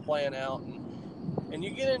 had our plan out, and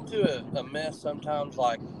you get into a mess sometimes,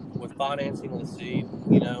 like with financing of the seed,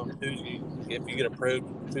 if you get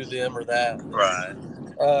approved through them or that. Right.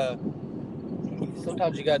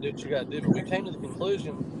 Sometimes you got to do what you got to do, but we came to the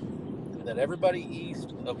conclusion that everybody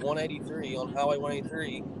east of 183 on Highway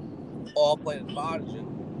 183 all planted phytogen,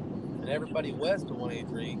 and everybody west of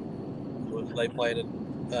 183 they planted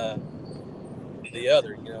the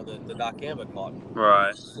other, the dicamba cotton.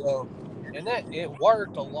 Right. So, and that it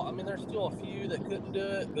worked a lot. I mean, there's still a few that couldn't do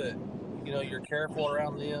it, but you're careful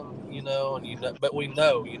around them, and but we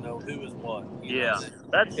know, who is what.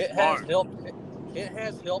 That's smart. It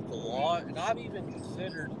has helped a lot, and I've even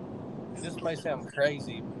considered. This may sound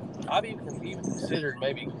crazy. I've even considered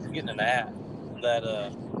maybe getting an app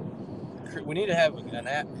that we need to have an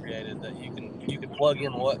app created that you can plug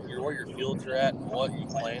in where your fields are at and what you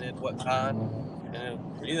planted, what time, and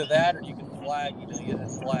either that or you can flag. You have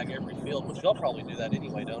to flag every field, which y'all probably do that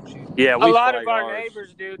anyway, don't you? Yeah, a lot of our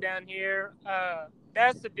neighbors do down here.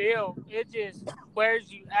 That's the deal. It just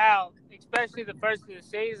wears you out, especially the first of the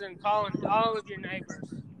season, calling all of your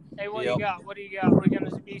neighbors. Hey, what do you Yep. got? What do you got? We're going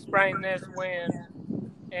to be spraying this when.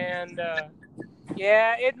 And,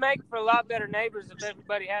 yeah, it'd make for a lot better neighbors if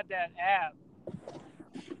everybody had that app.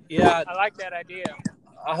 Yeah, I like that idea.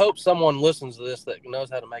 I hope someone listens to this that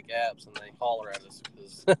knows how to make apps and they holler at us,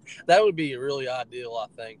 because that would be really ideal. I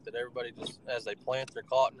think that everybody just, as they plant their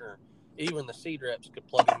cotton, or even the seed reps, could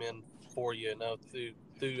plug them in for you,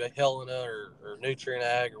 through a Helena or Nutrient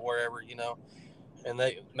Ag or wherever, and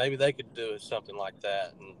maybe they could do something like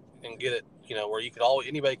that and get it, where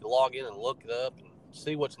anybody could log in and look it up and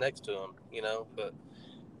see what's next to them, but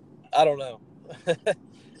I don't know.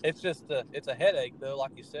 It's just it's a headache, though.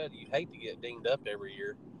 Like you said, you hate to get dinged up every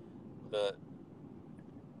year, but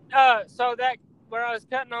So that where I was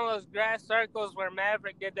cutting all those grass circles where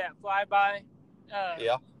Maverick did that flyby,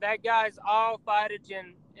 yeah, that guy's all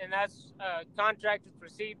phytogen, and that's contracted for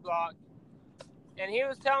seed block. And he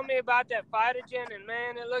was telling me about that phytogen, and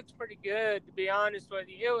man, it looks pretty good, to be honest with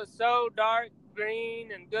you. It was so dark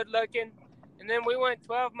green and good looking. And then we went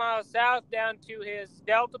 12 miles south down to his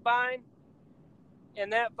Delta Pine,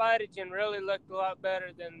 and that phytogen really looked a lot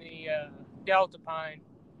better than the Delta Pine.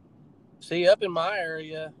 see, up in my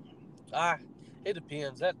area, it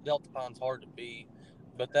depends. That Delta Pine's hard to beat,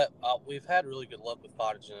 but we've had really good luck with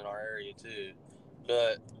phytogen in our area too.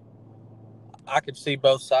 But I could see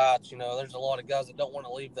both sides. There's a lot of guys that don't want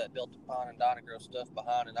to leave that Delta Pine and Dynagrow stuff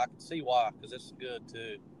behind, and I can see why, because it's good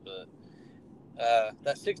too. But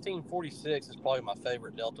that 1646 is probably my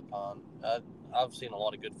favorite Delta Pine. I've seen a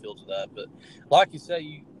lot of good fields of that, but like you say,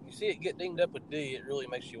 you see it get dinged up with D, it really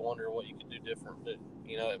makes you wonder what you could do different. But,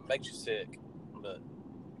 it makes you sick. But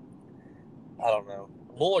I don't know.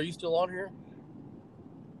 Bull, are you still on here?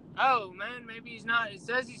 Oh man, maybe he's not. It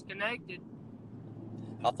says he's connected.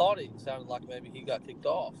 I thought it sounded like maybe he got kicked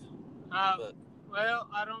off. Well,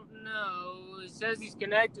 I don't know. It says he's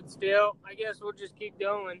connected still. I guess we'll just keep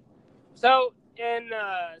going. So in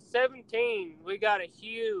 17, we got a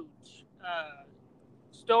huge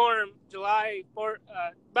storm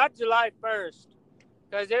about July 1st,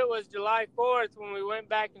 because it was July 4th when we went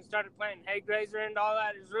back and started planting hay grazer and all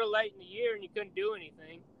that. It was real late in the year and you couldn't do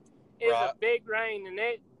anything. It was a big rain, and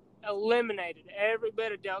it eliminated every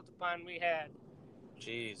bit of Delta Pine we had.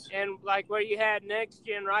 Jeez. And like where you had Next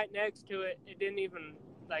Gen right next to it, it didn't even,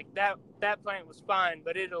 like, that plant was fine,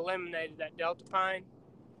 but it eliminated that Delta Pine.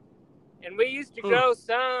 And we used to grow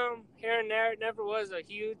some here and there. It never was a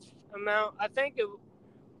huge amount. I think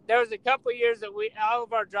there was a couple of years that all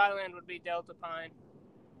of our dry land would be Delta Pine.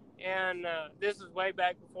 And this was way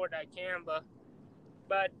back before dicamba.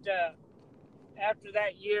 But after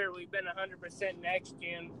that year, we've been 100% Next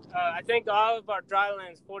Gen. I think all of our dry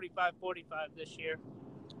land's 45-45 this year.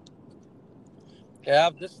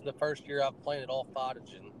 Yeah, this is the first year I've planted all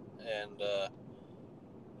phytogen, and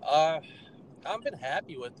I've been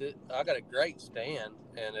happy with it. I got a great stand,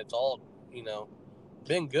 and it's all,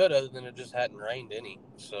 been good, other than it just hadn't rained any.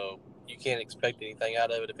 So you can't expect anything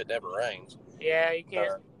out of it if it never rains. Yeah, you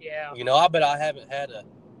can't. Yeah. I bet I haven't had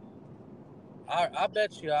I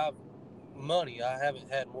bet you I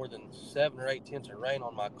haven't had more than 7 or 8 tenths of rain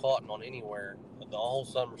on my cotton on anywhere the whole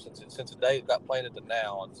summer since the day it got planted to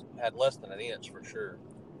now. It's had less than an inch for sure.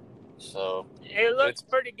 So it looks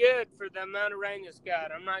pretty good for the amount of rain it's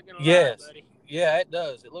got. I'm not gonna lie, buddy. Yeah, it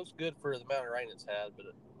does. It looks good for the amount of rain it's had, but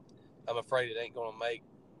I'm afraid it ain't gonna make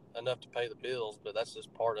enough to pay the bills. But that's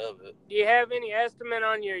just part of it. Do you have any estimate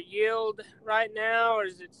on your yield right now, or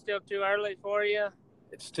is it still too early for you?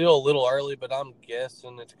 It's still a little early, but I'm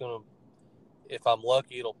guessing it's gonna. If I'm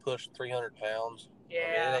lucky, it'll push 300 pounds.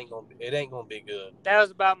 Yeah, I mean, it ain't gonna be good. That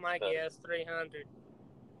was about my guess, 300.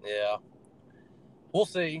 Yeah, we'll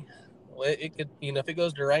see. It could, if it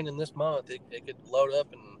goes to raining this month, it could load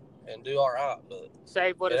up and do all right. But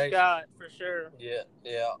save what it's got for sure. Yeah.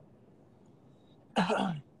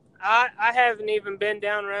 I haven't even been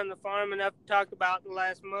down around the farm enough to talk about the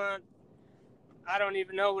last month. I don't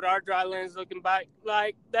even know what our dry land's looking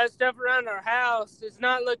like. That stuff around our house, it's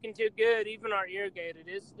not looking too good. Even our irrigated,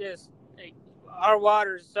 it's just our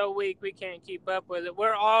water is so weak we can't keep up with it.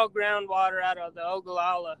 We're all groundwater out of the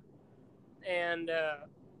Ogallala, and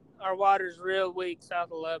our water's real weak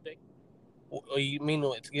south of Lubbock. Well, you mean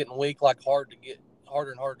it's getting weak, like harder and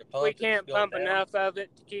harder to pump? We can't pump enough of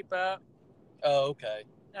it to keep up. Oh, okay.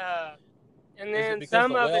 And then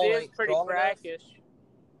some of it is pretty brackish.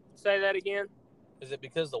 Say that again. Is it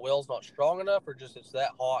because the well's not strong enough, or just it's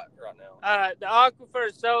that hot right now? The aquifer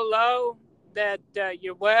is so low that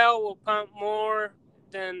your well will pump more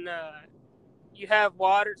than you have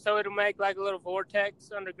water, so it'll make like a little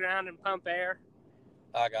vortex underground and pump air.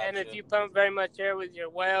 I got And you. if you pump very much air with your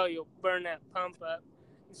well, you'll burn that pump up.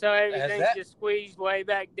 So everything's just squeezed way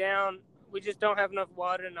back down. We just don't have enough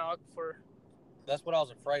water in the aquifer. That's what I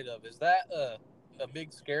was afraid of. Is that a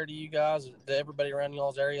big scare to you guys, to everybody around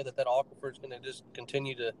y'all's area, that aquifer is going to just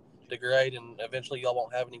continue to degrade and eventually y'all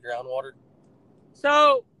won't have any groundwater?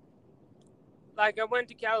 So, like, I went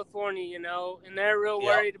to California, and they're real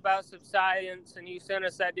worried about subsidence, and you sent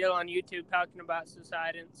us that deal on YouTube talking about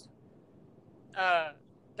subsidence.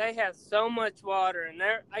 They have so much water, and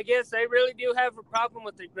I guess they really do have a problem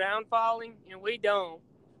with the ground falling, and we don't.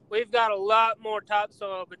 We've got a lot more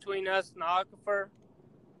topsoil between us and the aquifer.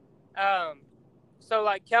 So,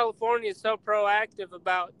 like, California is so proactive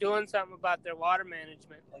about doing something about their water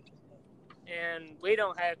management. And we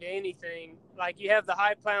don't have anything. Like, you have the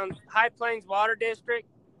High Plains Water District,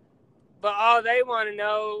 but all they want to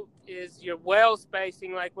know is your well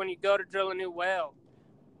spacing, like when you go to drill a new well.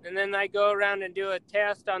 And then they go around and do a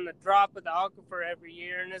test on the drop of the aquifer every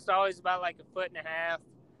year, and it's always about like 1.5 feet.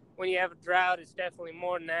 When you have a drought, it's definitely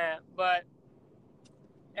more than that. But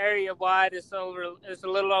area-wide, it's a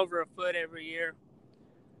little over 1 foot every year.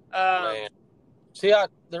 Man. See,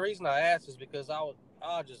 the reason I asked is because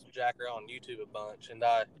I just jack around on YouTube a bunch, and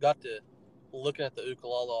I got to looking at the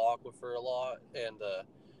Ucayali aquifer a lot, and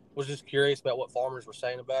was just curious about what farmers were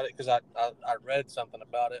saying about it, because I read something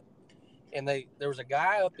about it, and there was a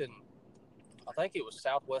guy up in, I think it was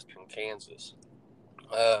southwestern Kansas.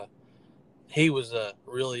 He was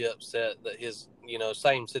really upset that his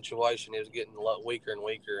same situation, he was getting a lot weaker and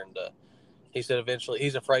weaker, and he said eventually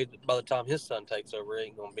he's afraid that by the time his son takes over, there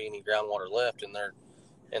ain't going to be any groundwater left, and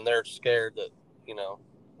they're scared that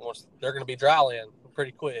once they're going to be dry land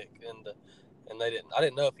pretty quick, and I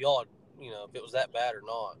didn't know if y'all, if it was that bad or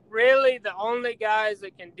not. Really, the only guys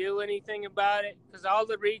that can do anything about it, because all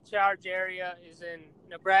the recharge area is in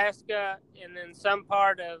Nebraska and then some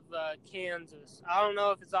part of Kansas. I don't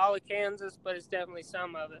know if it's all of Kansas, but it's definitely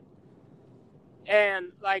some of it.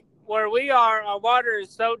 And like where we are, our water is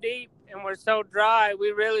so deep and we're so dry,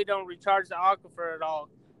 we really don't recharge the aquifer at all.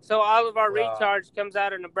 So all of our recharge comes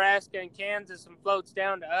out of Nebraska and Kansas and floats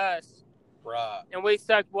down to us. Right. And we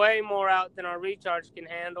suck way more out than our recharge can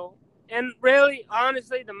handle. And really,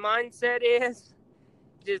 honestly, the mindset is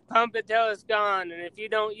just pump it till it's gone. And if you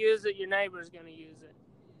don't use it, your neighbor's going to use it.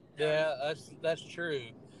 Yeah, that's true.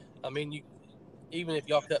 I mean, even if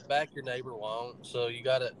y'all cut back, your neighbor won't. So you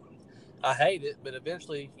got to, I hate it, but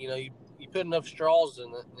eventually, you put enough straws in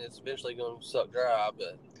it, and it's eventually going to suck dry.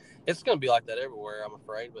 But it's going to be like that everywhere, I'm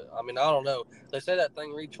afraid. But I mean, I don't know. They say that thing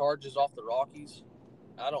recharges off the Rockies.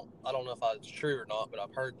 I don't know if it's true or not, but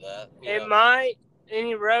I've heard that. It might.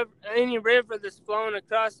 Any river that's flowing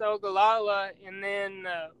across Ogallala, and then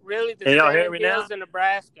really the same hills in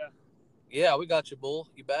Nebraska. Yeah, we got you, Bull.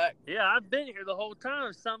 You back? Yeah, I've been here the whole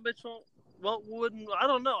time. Some bitch wouldn't. I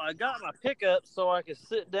don't know. I got my pickup so I could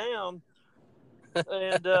sit down,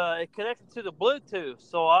 and it connected to the Bluetooth.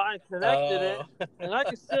 So I connected it, and I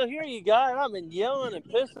can still hear you guys. I've been yelling and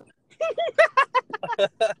pissing.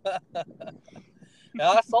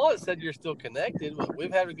 Now, I saw it said you're still connected, but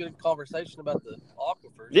we've had a good conversation about the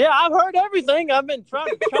aquifers. Yeah, I've heard everything. I've been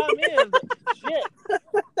trying to chime in.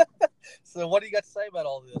 Shit. So what do you got to say about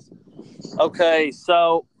all this? Okay,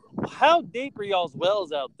 so how deep are y'all's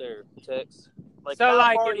wells out there, Tex? So,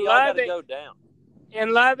 like in Lubbock, go down?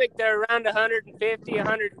 In Lubbock, they're around 150,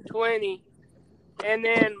 120. And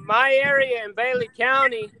then my area in Bailey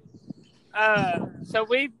County, so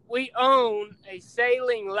we own a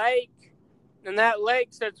saline lake. And that lake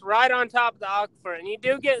sits right on top of the aquifer. And you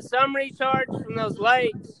do get some recharge from those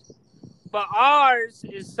lakes. But ours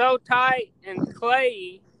is so tight and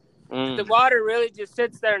clayey that the water really just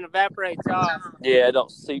sits there and evaporates off. Yeah, it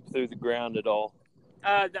don't seep through the ground at all.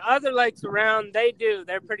 The other lakes around, they do.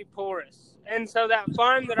 They're pretty porous. And so that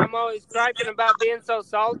farm that I'm always griping about being so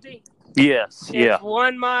salty. Yes, it's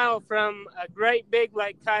 1 mile from a great big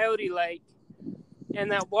lake, Coyote Lake. And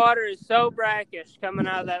that water is so brackish coming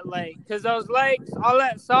out of that lake. Because those lakes, all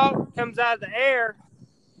that salt comes out of the air.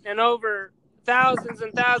 And over thousands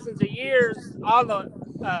and thousands of years, all the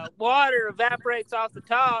water evaporates off the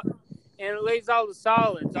top. And it leaves all the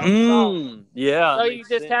solids. All the salt. Yeah. So you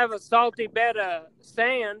just have a salty bed of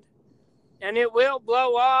sand. And it will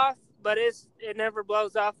blow off. But it never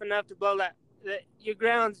blows off enough to blow that. Your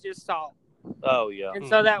ground's just salt. Oh, yeah. And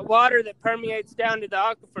so that water that permeates down to the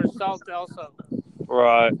aquifer is salt also.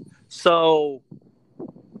 Right. So,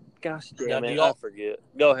 gosh damn it, I forget.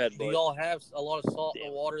 Go ahead, boy. Do y'all have a lot of salt in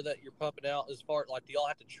the water that you're pumping out as far, like, do y'all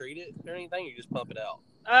have to treat it or anything, or you just pump it out?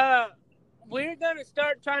 We're going to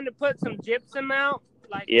start trying to put some gypsum out,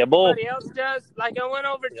 like Yeah, boy. everybody else does. Like I went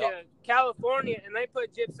over to Yep. California and they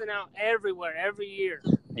put gypsum out everywhere, every year.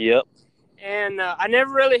 Yep. And I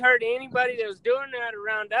never really heard anybody that was doing that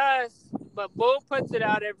around us. But Bull puts it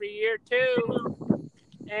out every year too,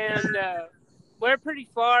 and we're pretty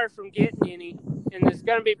far from getting any. And it's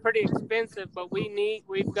going to be pretty expensive, but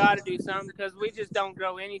we've got to do something because we just don't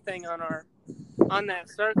grow anything on that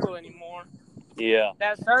circle anymore. Yeah.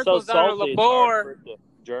 That So circle's on a salty, it's hard for labor. it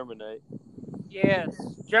to germinate. Yes,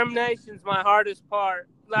 germination's my hardest part.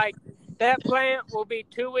 Like that plant will be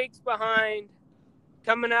 2 weeks behind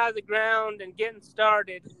coming out of the ground and getting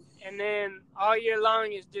started, and then all year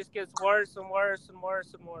long it just gets worse and worse and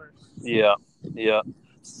worse and worse. Yeah. Yeah.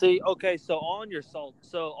 See, okay, so on your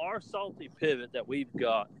our salty pivot that we've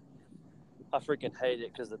got, I freaking hate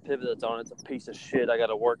it because the pivot that's on it's a piece of shit. I got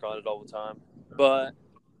to work on it all the time. But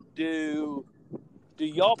do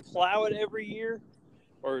y'all plow it every year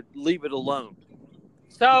or leave it alone?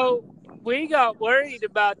 So we got worried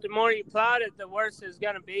about the more you plowed it, the worse it's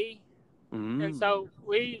gonna be, and so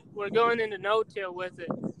we're going into no-till with it.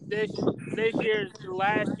 This year's the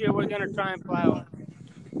last year we're gonna try and plow it.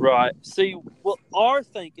 Right. See, what our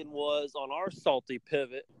thinking was on our salty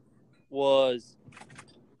pivot was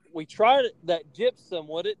we tried that gypsum.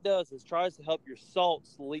 What it does is tries to help your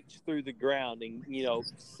salts leach through the ground and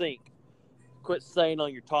sink, quit staying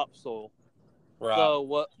on your topsoil. Right. So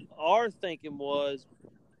what our thinking was,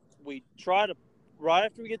 we try to right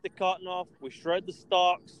after we get the cotton off, we shred the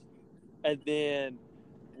stalks, and then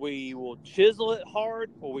we will chisel it hard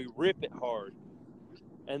or we rip it hard.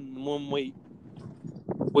 And when we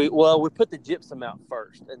put the gypsum out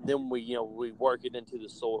first, and then we work it into the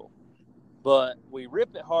soil. But we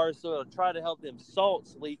rip it hard so it'll try to help them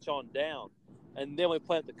salts leach on down, and then we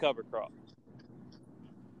plant the cover crop.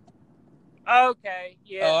 Okay,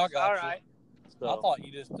 yeah, Oh, I got all you. right. I thought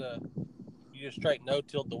you just straight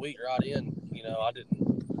no-tilled the wheat right in. I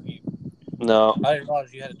didn't. No, I didn't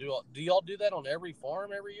realize you had to do all. Do y'all do that on every farm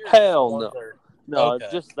every year? hell no, no, Okay.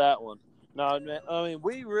 just that one. No, man. I mean,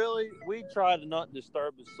 we try to not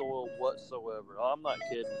disturb the soil whatsoever. I'm not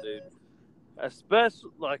kidding, dude.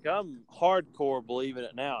 Especially, like, I'm hardcore believing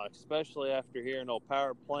it now, especially after hearing old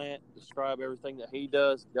Power Plant describe everything that he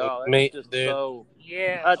does. God, that's just dude. so.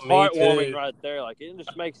 Yeah, That's Me heartwarming too. right there. Like, it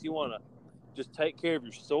just makes you want to just take care of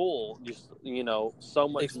your soul. Just so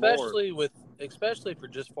much especially for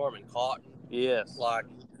just farming cotton. Yes. Like,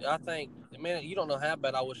 I think, man, you don't know how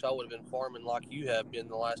bad I wish I would have been farming like you have been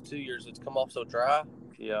the last 2 years. It's come off so dry.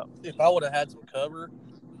 Yeah. If I would have had some cover,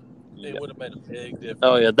 it would have made a big difference.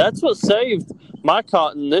 Oh yeah, that's what saved my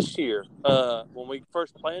cotton this year. When we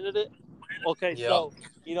first planted it. Okay, Yeah. so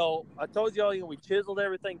I told y'all we chiseled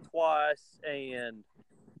everything twice and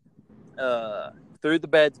threw the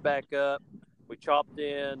beds back up. We chopped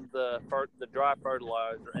in the dry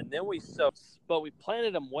fertilizer, and then we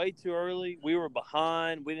planted them way too early. We were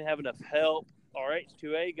behind. We didn't have enough help. Our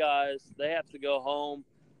H2A guys, they have to go home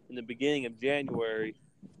in the beginning of January.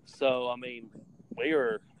 So I mean,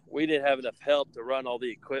 we didn't have enough help to run all the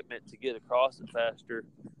equipment to get across it faster,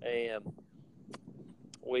 and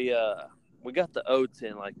we got the oats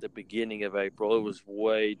in like the beginning of April. It was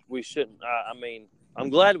we shouldn't. I mean, I'm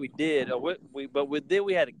glad we did. Then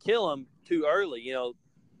we had to kill them too early.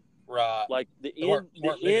 Right. Like the weren't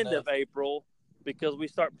big end enough. of April, because we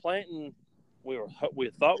start planting. We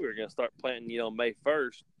thought we were going to start planting, May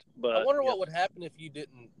 1st. But I wonder what would happen if you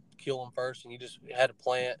didn't kill them first and you just had a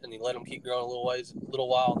plant and you let them keep growing a little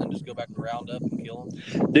while, and then just go back to Roundup and kill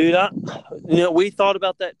them. Dude, we thought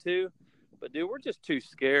about that too. But, dude, we're just too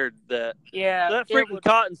scared that freaking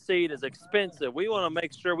cottonseed is expensive. We want to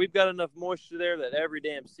make sure we've got enough moisture there that every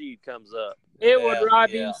damn seed comes up. It would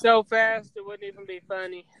rot you so fast it wouldn't even be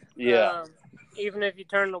funny. Yeah. Even if you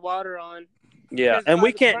turn the water on. Yeah, and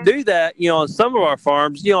we can't do that, on some of our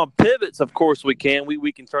farms. On pivots, of course we can.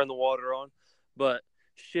 We can turn the water on. But,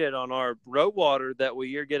 shit, on our road water that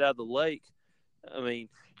we get out of the lake, I mean,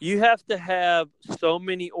 you have to have so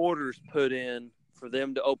many orders put in for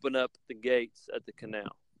them to open up the gates at the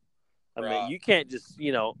canal. I mean, you can't just,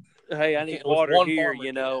 hey, I need water here,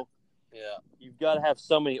 Yeah. You've got to have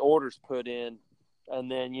so many orders put in. And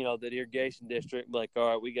then, the irrigation district, like, all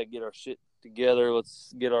right, we got to get our shit together.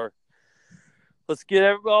 Let's get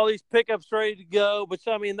all these pickups ready to go. Which,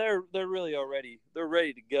 I mean, they're really they're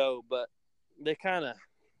ready to go. But they kind of,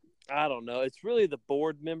 I don't know. It's really the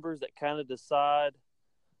board members that kind of decide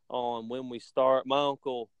on when we start. My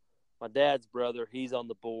uncle, my dad's brother, he's on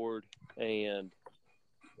the board, and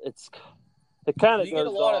it kind of goes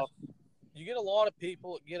off. You get a lot of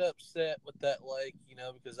people that get upset with that lake,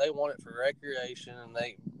 because they want it for recreation, and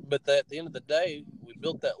but at the end of the day, we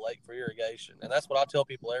built that lake for irrigation, and that's what I tell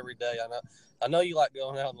people every day. I know you like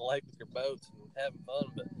going out on the lake with your boats and having fun,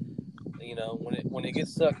 but when it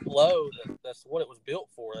gets sucked low, that's what it was built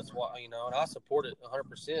for. That's why and I support it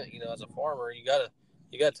 100%. As a farmer, you gotta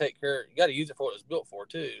take care. You gotta use it for what it's built for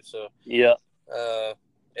too. So yeah,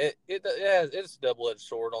 it's a double-edged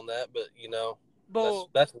sword on that, but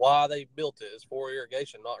that's why they built it. It's for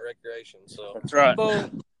irrigation, not recreation. So that's right.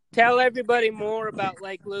 Bo, tell everybody more about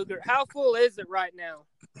Lake Luger. How full is it right now?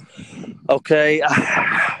 Okay,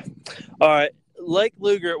 all right. Lake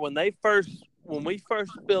Luger, when we first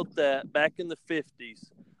built that back in the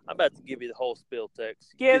 50s, I'm about to give you the whole spill, Tex.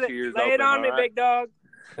 Get it. Lay it on me, big dog.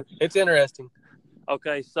 it's interesting.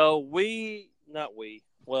 Okay, so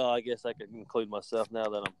well, I guess I could include myself now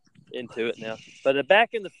that I'm into it now. But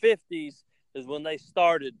back in the 50s is when they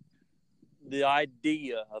started the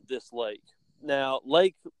idea of this lake. Now,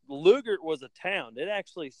 Lake Lugert was a town. It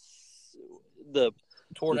actually, the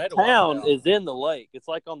town is in the lake. It's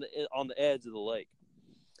like on the edge of the lake.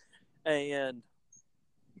 And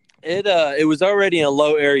it was already in a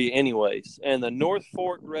low area anyways. And the North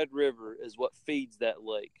Fork Red River is what feeds that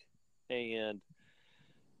lake. And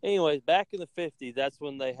anyways, back in the 50s, that's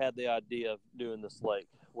when they had the idea of doing this lake.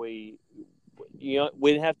 We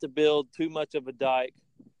didn't have to build too much of a dike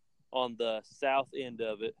on the south end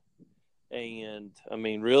of it. And, I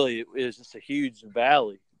mean, really, it was just a huge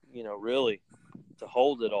valley, really, to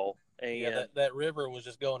hold it all. And that river was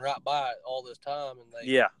just going right by it all this time. And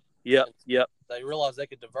Yep. They realized they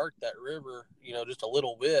could divert that river, just a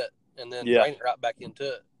little bit and then drain it right back into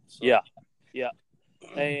it. So. Yeah.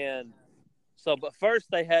 And so, but first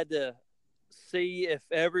they had to see if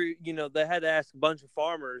they had to ask a bunch of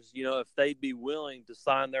farmers, if they'd be willing to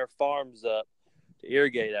sign their farms up to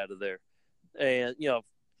irrigate out of there. And,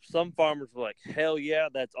 some farmers were like, hell yeah,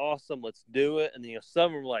 that's awesome. Let's do it. And,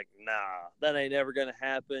 some were like, nah, that ain't ever going to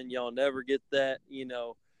happen. Y'all never get that,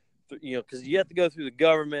 because you have to go through the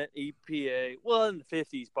government, EPA. Well, in the 50s,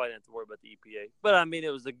 you probably didn't have to worry about the EPA. But, I mean, it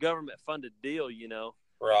was a government-funded deal,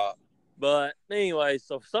 Right. But anyway,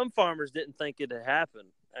 so some farmers didn't think it had happened.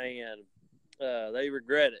 And they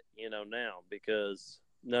regret it, now because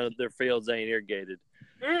none of their fields ain't irrigated.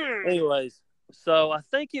 Anyways, so I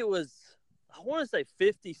think it was, I want to say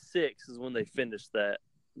 56 is when they finished that.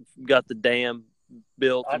 Got the dam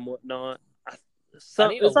built and whatnot. I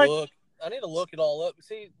need to look it all up.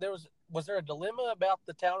 See, was there a dilemma about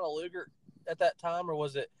the town of Luger at that time, or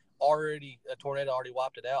was it a tornado already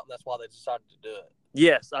wiped it out, and that's why they decided to do it?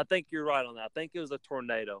 Yes, I think you're right on that. I think it was a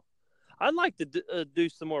tornado. I'd like to do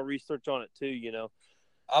some more research on it too.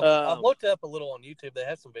 I've looked up a little on YouTube. They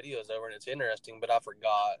have some videos over, and it's interesting, but I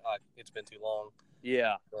forgot. It's been too long.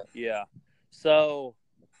 Yeah. So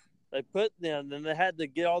then they had to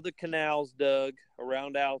get all the canals dug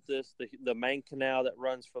around Altus, the main canal that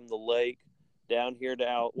runs from the lake down here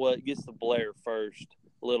to it gets to Blair first,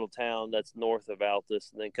 a little town that's north of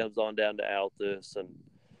Altus, and then comes on down to Altus. And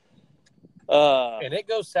it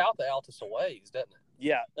goes south of Altus a ways, doesn't it?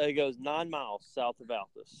 Yeah, it goes 9 miles south of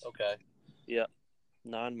Altus. Okay. Yeah,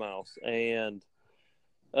 9 miles. And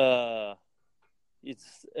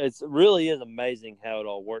it's really is amazing how it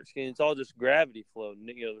all works. And it's all just gravity flow.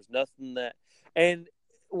 There's nothing that, and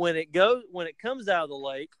when it comes out of the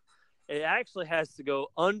lake, it actually has to go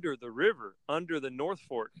under the river, under the North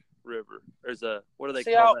Fork River. There's what do they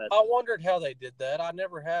call that? I wondered how they did that. I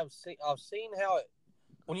never have seen. I've seen how it.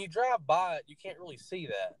 When you drive by it, you can't really see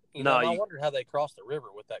that. I wondered how they crossed the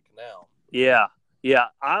river with that canal. Yeah.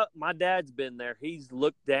 My dad's been there. He's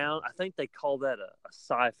looked down. I think they call that a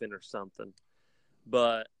siphon or something.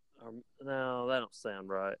 But no, that don't sound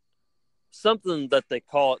right. Something that they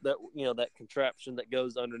call it, that that contraption that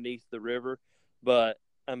goes underneath the river. But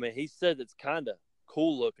I mean, he said it's kind of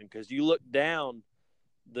cool looking because you look down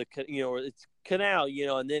it's canal,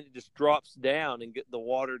 and then it just drops down and the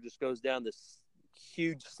water just goes down this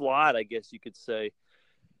huge slide, I guess you could say,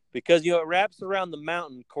 because it wraps around the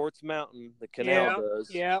mountain, Quartz Mountain, the canal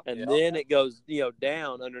does, and then it goes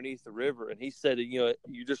down underneath the river. And he said you're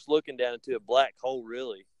just looking down into a black hole,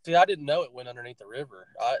 really. See, I didn't know it went underneath the river.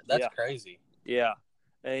 That's crazy. Yeah,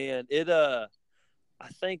 and it I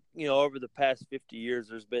think over the past 50 years,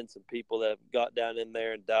 there's been some people that have got down in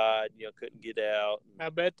there and died. Couldn't get out. I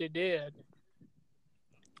bet they did.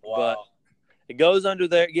 Wow. But it goes under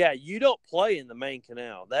there. Yeah, you don't play in the main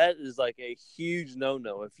canal. That is like a huge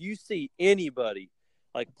no-no. If you see anybody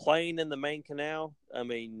like playing in the main canal, I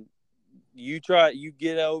mean, you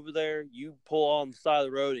get over there, you pull on the side of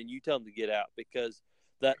the road and you tell them to get out, because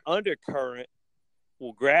that undercurrent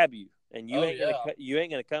will grab you and you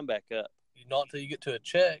ain't gonna come back up. Not until you get to a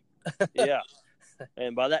check. Yeah.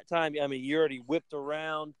 And by that time, I mean, you already whipped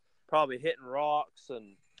around, probably hitting rocks.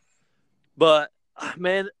 But,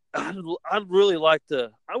 man, I'd really like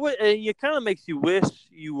to. And it kind of makes you wish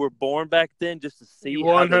you were born back then just to see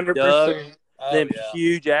how they dug 100%. them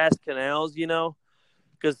huge-ass canals,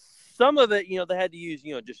 because some of it, they had to use,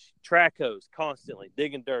 just track hose constantly,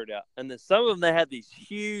 digging dirt out. And then some of them, they had these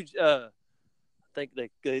huge, I think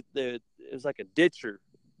it was like a ditcher.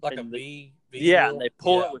 Like a V yeah, wheel. and they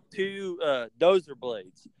pull it with two dozer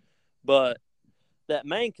blades. But that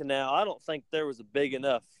main canal, I don't think there was a big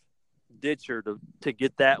enough ditcher to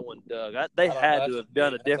get that one dug. They had to have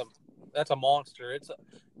done a different. That's a monster. It's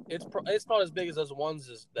not as big as those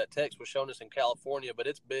ones that Tex was showing us in California, but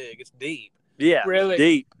it's big. It's deep. Yeah,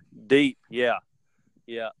 really deep. Yeah.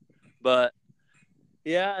 But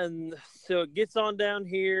yeah, and so it gets on down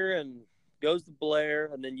here and goes to Blair,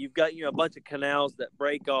 and then you've got a bunch of canals that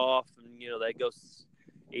break off, and they go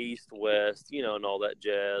east, west, and all that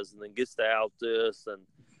jazz, and then gets to Altus, and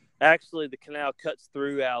actually the canal cuts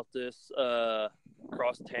through Altus,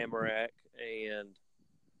 across Tamarack, and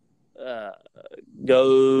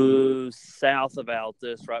goes south of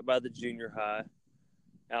Altus, right by the junior high,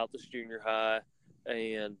 Altus Junior High,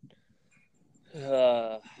 and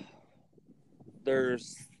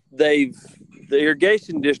the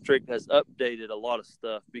irrigation district has updated a lot of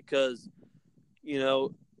stuff because,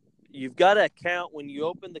 you've got to account when you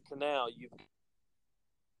open the canal,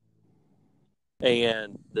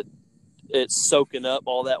 and it's soaking up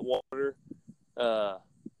all that water.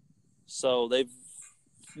 So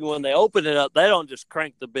when they open it up, they don't just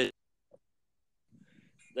crank the bit.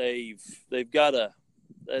 They've got to.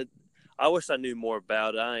 I wish I knew more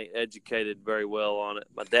about it. I ain't educated very well on it.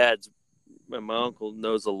 My uncle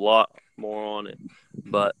knows a lot more on it,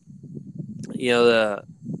 but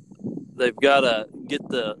they've got to get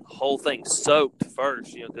the whole thing soaked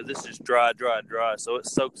first, because this is dry, so it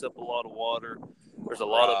soaks up a lot of water. There's a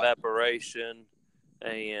lot of evaporation,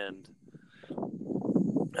 and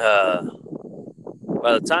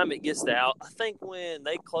by the time it gets to out, I think when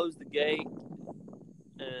they close the gate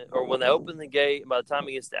or when they open the gate, by the time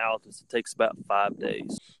it gets to Altus, it takes about 5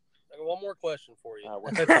 days. I got one more question for you.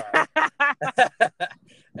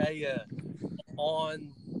 Hey,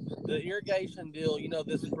 on the irrigation deal,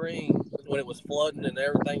 this spring when it was flooding and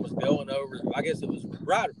everything was going over, I guess it was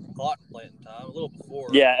right at cotton planting time, a little before.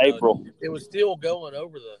 Yeah, April. It was still going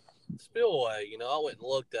over the spillway. I went and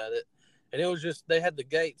looked at it, and it was just they had the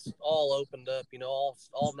gates all opened up.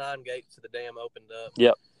 All 9 gates to the dam opened up.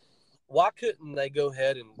 Yep. Why couldn't they go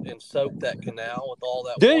ahead and soak that canal with all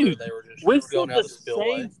that water they were just we going said out the the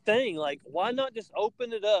spillway? Same thing. Like, why not just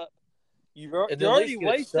open it up? You're And already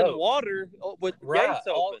wasting water with the gates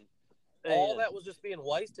open. All that was just being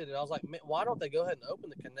wasted, and I was like, man, why don't they go ahead and open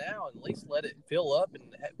the canal and at least let it fill up and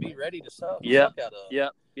be ready to suck out of? Yeah,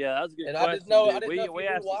 that's a good and question. I didn't know we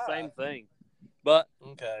if asked why. the same thing. But,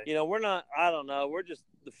 okay, we're not, I don't know, we're just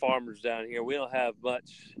the farmers down here. We don't have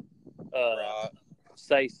much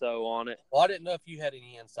say-so on it. Well, I didn't know if you had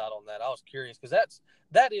any insight on that. I was curious because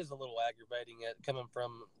that is a little aggravating coming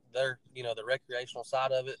from their, the recreational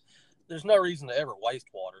side of it. There's no reason to ever waste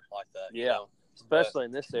water like that. Yeah, especially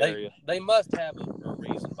in this area. They must have a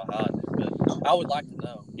reason behind it, but I would like to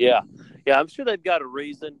know. Yeah, I'm sure they've got a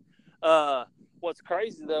reason. What's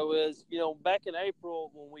crazy, though, is, back in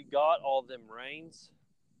April when we got all them rains,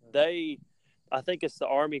 I think it's the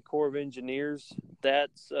Army Corps of Engineers.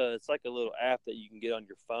 It's like a little app that you can get on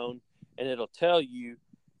your phone, and it'll tell you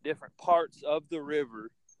different parts of the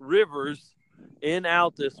rivers in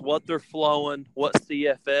Altus, what they're flowing, what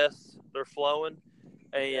CFS they're flowing,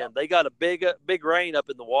 and they got a big rain up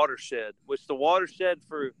in the watershed, which the watershed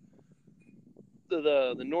for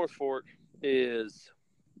the North Fork is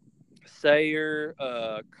Sayre,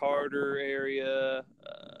 Carter area,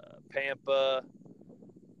 Pampa.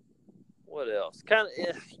 What else? Kind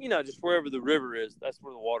of, just wherever the river is, that's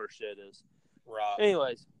where the watershed is. Right.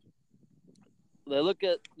 Anyways, you look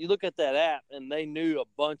at that app, and they knew a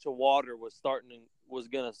bunch of water was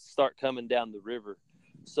going to start coming down the river.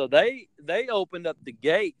 So they opened up the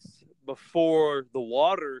gates before the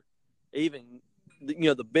water even,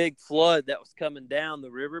 the big flood that was coming down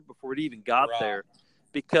the river before it even got there.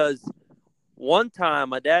 Because one time,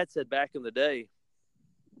 my dad said back in the day,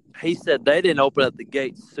 he said they didn't open up the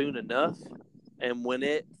gates soon enough, and when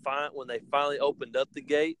they finally opened up the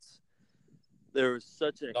gates, there was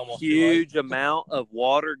such a huge amount of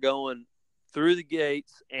water going through the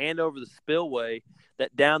gates and over the spillway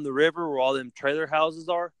that down the river where all them trailer houses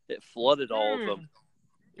are, it flooded all of them.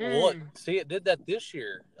 Well, see, it did that this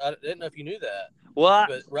year. I didn't know if you knew that. Well,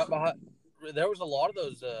 but there was a lot of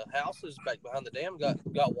those houses back behind the dam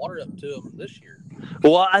got water up to them this year.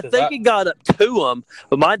 Well, I think it got up to them,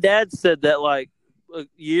 but my dad said that like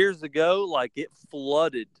years ago, like it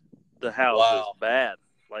flooded the houses bad.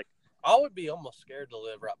 Like I would be almost scared to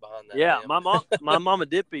live right behind that. Yeah, dam. my mama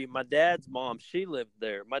Dippy, my dad's mom, she lived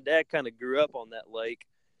there. My dad kind of grew up on that lake,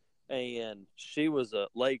 and she was a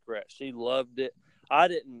lake rat. She loved it. I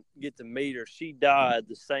didn't get to meet her. She died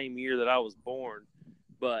the same year that I was born,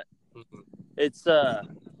 but it's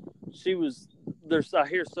she was there's I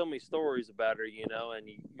hear so many stories about her, you know, and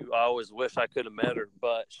I always wish I could have met her,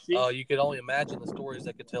 but you could only imagine the stories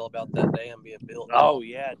they could tell about that dam being built. Oh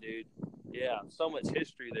yeah, dude. Yeah, so much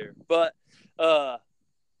history there. But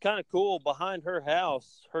kind of cool, behind her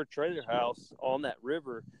house, her trailer house on that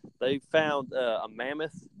river, they found a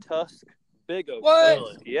mammoth tusk. Big oak.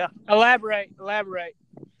 What? Yeah. Elaborate.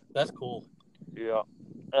 That's cool. Yeah.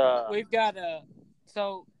 We've got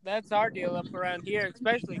so that's our deal up around here,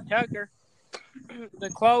 especially Tucker. The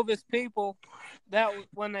Clovis people, that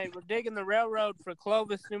when they were digging the railroad for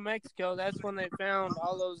Clovis, New Mexico, that's when they found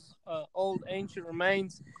all those old ancient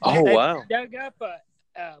remains. Oh, they wow. dug up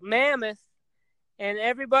a mammoth, and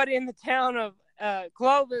everybody in the town of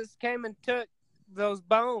Clovis came and took those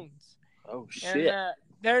bones. Oh, shit. And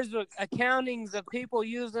there's accountings of people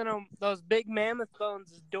using those big mammoth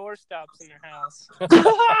bones as doorstops in their house.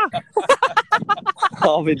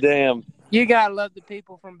 I'll be damned. You gotta love the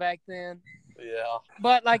people from back then. Yeah.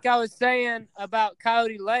 But like I was saying about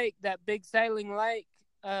Coyote Lake, that big sailing lake,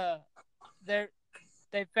 they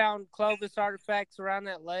found Clovis artifacts around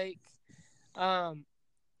that lake.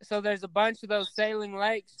 So there's a bunch of those sailing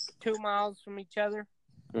lakes 2 miles from each other.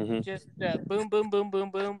 Mm-hmm. Just boom, boom, boom, boom,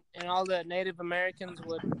 boom, and all the Native Americans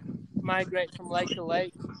would migrate from lake to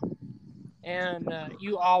lake. And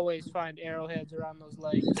you always find arrowheads around those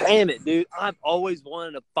lakes. Damn it, dude. I've always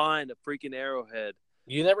wanted to find a freaking arrowhead.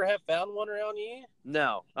 You never have found one around you?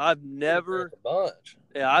 No, I've never. A bunch.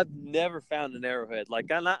 Yeah, I've never found an arrowhead. Like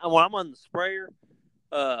when I'm on the sprayer,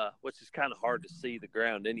 which is kind of hard to see the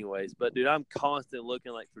ground, anyways. But dude, I'm constantly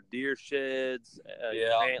looking like for deer sheds,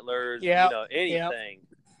 antlers, anything.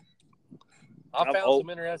 I found some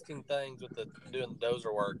interesting things with doing the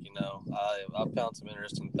dozer work. You know, I've found some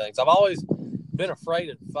interesting things. I've always been afraid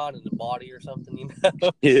of finding a body or something. You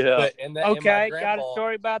know. Yeah. Okay, got a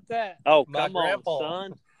story about that. Oh, come on,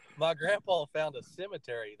 son. My grandpa found a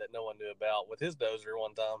cemetery that no one knew about with his dozer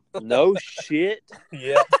one time. No shit.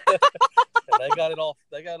 Yeah. And they got it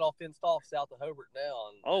all fenced off south of Hobart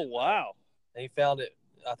now. And wow. He found it.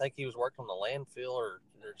 I think he was working on the landfill or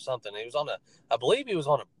something. He was I believe he was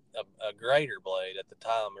on a grader blade at the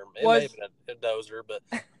time, or it may have been a dozer, but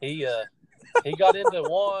he got into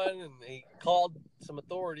one and he called some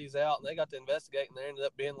authorities out, and they got to investigate, and there ended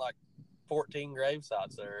up being like 14 grave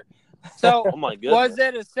sites there. So, oh my goodness. Was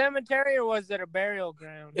it a cemetery or was it a burial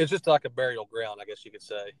ground? It's just like a burial ground, I guess you could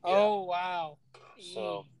say. Yeah. Oh, wow.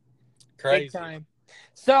 So, crazy. Big time.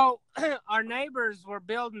 So, our neighbors were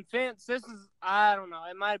building fence. This is, I don't know,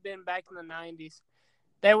 it might have been back in the 90s.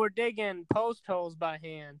 They were digging post holes by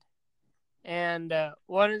hand. And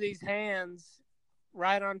one of these hands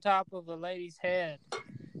right on top of a lady's head.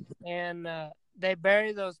 And they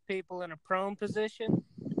bury those people in a prone position.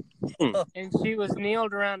 And she was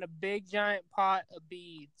kneeled around a big giant pot of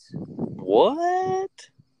beads. What?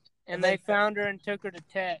 And they found her and took her to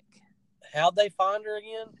tech. How'd they find her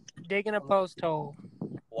again? Digging a post hole.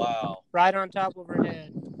 Wow. Right on top of her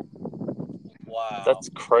head. Wow. That's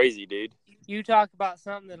crazy, dude. You talk about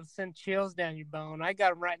something that'll send chills down your bone. I got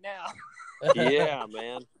them right now. Yeah,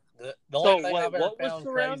 man. The only thing wait, I've ever what was found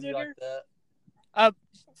surrounding crazy her? like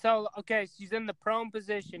that. Okay, she's in the prone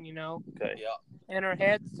position, you know. Okay. Yeah. And her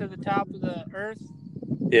head's to the top of the earth.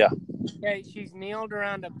 Yeah. Okay, she's kneeled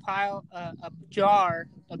around a jar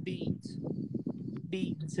of beads.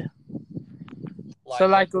 Beads. So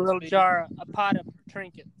like a little jar, a pot of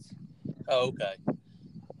trinkets. Oh, okay.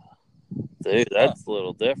 Dude, that's a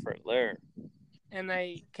little different there. And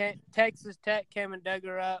Texas Tech came and dug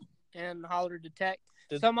her up and hollered to Tech.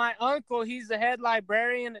 So my uncle, he's the head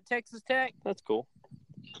librarian at Texas Tech. That's cool.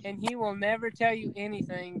 And he will never tell you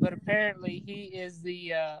anything, but apparently he is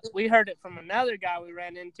we heard it from another guy we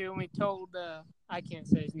ran into, and we told, I can't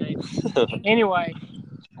say his name. Anyway,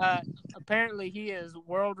 apparently he is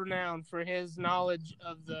world-renowned for his knowledge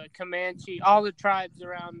of the Comanche, all the tribes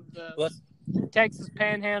around the Texas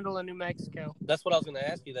Panhandle and New Mexico. That's what I was going to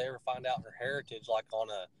ask you. They ever find out her heritage, like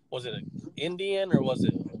was it an Indian, or was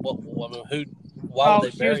it, why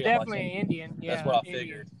would they bury she was definitely like an Indian. Yeah, that's what I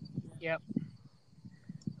figured. Yep.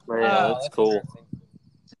 Man, that's cool.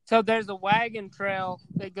 So there's a wagon trail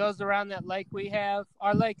that goes around that lake we have.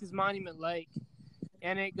 Our lake is Monument Lake,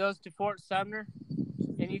 and it goes to Fort Sumner,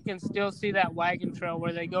 and you can still see that wagon trail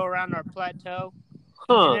where they go around our plateau.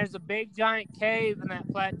 And Huh. there's a big giant cave in that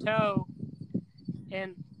plateau.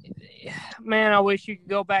 And man, I wish you could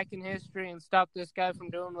go back in history and stop this guy from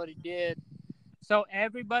doing what he did. So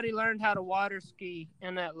everybody learned how to water ski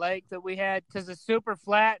in that lake that we had because it's super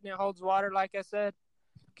flat and it holds water, like I said,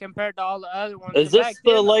 compared to all the other ones. Is And this back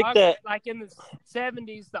the then, lake that? like in the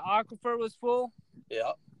 70s, the aquifer was full,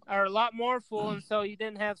 Yeah. or a lot more full, and so you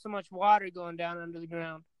didn't have so much water going down under the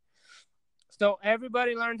ground. So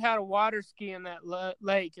everybody learned how to water ski in that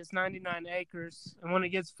lake. It's 99 acres, and when it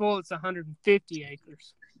gets full, it's 150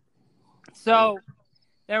 acres. So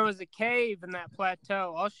there was a cave in that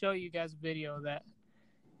plateau. I'll show you guys a video of that.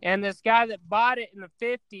 And this guy that bought it in the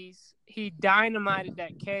 50s, he dynamited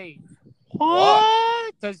that cave.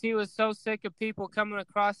 What? Because he was so sick of people coming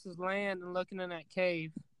across his land and looking in that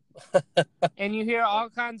cave. And you hear all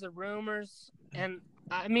kinds of rumors. And,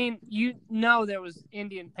 I mean, you know there was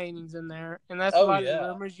Indian paintings in there. And that's a lot of the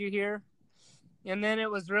rumors you hear. And then it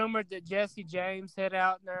was rumored that Jesse James hid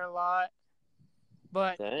out in there a lot.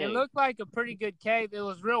 But it looked like a pretty good cave. It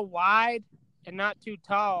was real wide and not too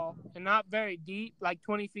tall and not very deep, like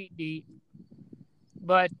 20 feet deep.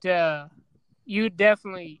 But you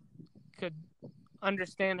definitely could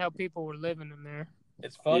understand how people were living in there.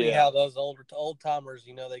 It's funny how those old timers,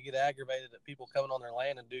 you know, they get aggravated at people coming on their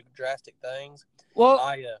land and do drastic things. Well,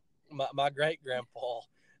 my great grandpa,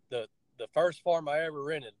 the first farm I ever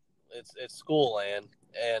rented, it's school land,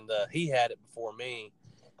 and he had it before me.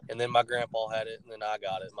 And then my grandpa had it, and then I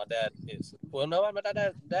got it. My dad my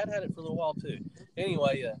dad had it for a little while too.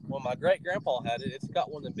 Anyway, when my great grandpa had it, it's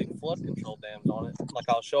got one of the big flood control dams on it, like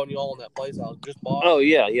I was showing you all in that place I just bought. Oh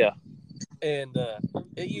yeah, yeah. And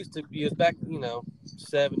it used to be, it was back,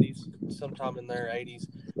 70s, sometime in their 80s.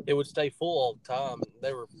 It would stay full all the time.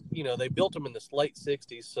 They were, they built them in the late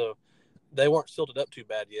 60s, so they weren't silted up too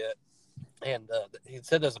bad yet. And he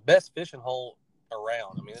said there's the best fishing hole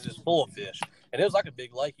around. I mean, it's just full of fish. And it was like a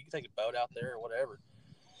big lake. You could take a boat out there or whatever.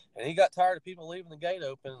 And he got tired of people leaving the gate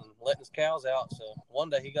open and letting his cows out. So one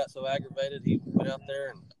day he got so aggravated, he went out there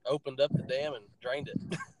and opened up the dam and drained it.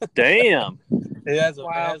 Damn. It has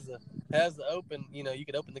the open, you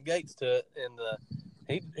could open the gates to it. And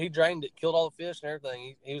he drained it, killed all the fish and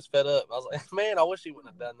everything. He was fed up. I was like, man, I wish he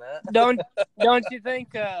wouldn't have done that. Don't you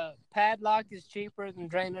think padlock is cheaper than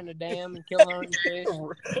draining a dam and killing all the fish?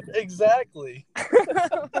 Exactly.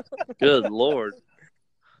 Good Lord.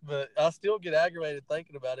 But I still get aggravated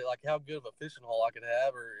thinking about it, like how good of a fishing hole I could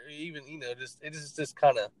have, or even, just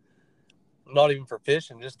kind of not even for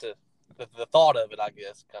fishing, just the thought of it, I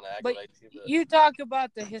guess, kind of aggravates you. But you talk about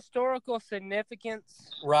the historical significance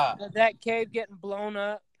of that cave getting blown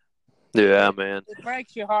up. Yeah, man. It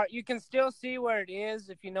breaks your heart. You can still see where it is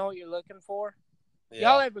if you know what you're looking for.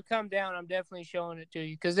 Yeah. Y'all ever come down, I'm definitely showing it to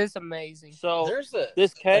you because it's amazing. So there's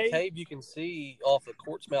this cave? a cave you can see off the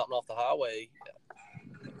Quartz Mountain off the highway,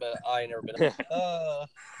 but I ain't never been.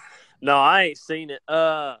 No, I ain't seen it.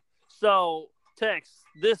 So Tex,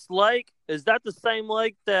 this lake, is that the same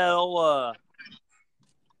lake that old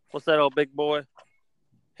what's that old big boy?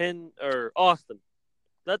 Austin?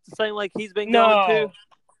 That's the same lake he's been going to?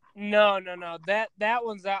 No. That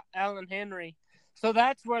one's Allen Henry. So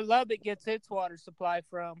that's where Lubbock gets its water supply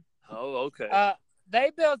from. Oh, okay.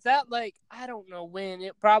 They built that lake, I don't know when.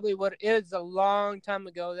 It probably it was a long time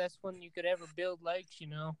ago. That's when you could ever build lakes,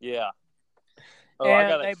 Yeah. Oh, and I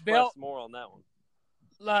got to express more on that one.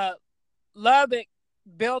 Lubbock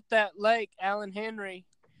built that lake, Allen Henry,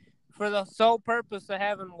 for the sole purpose of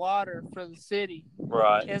having water for the city.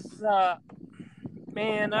 Right. It's,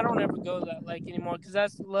 man, I don't ever go to that lake anymore because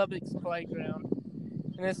that's Lubbock's playground.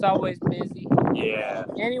 And it's always busy. Yeah.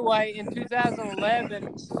 Anyway, in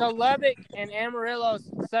 2011, so Lubbock and Amarillo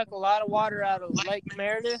suck a lot of water out of Lake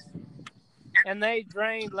Meredith, and they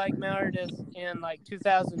drained Lake Meredith in like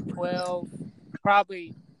 2012,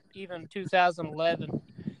 probably even 2011.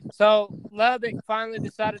 So Lubbock finally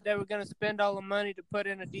decided they were going to spend all the money to put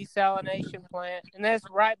in a desalination plant, and that's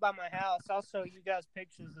right by my house. I'll show you guys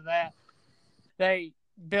pictures of that. They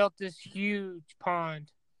built this huge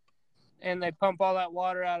pond. And they pump all that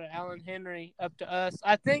water out of Allen Henry up to us.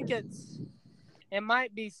 I think it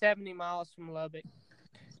might be 70 miles from Lubbock.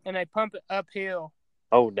 And they pump it uphill.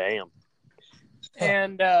 Oh, damn.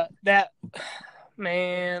 And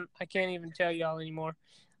man, I can't even tell y'all anymore.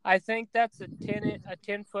 I think that's a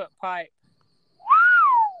 10-foot pipe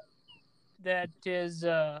that is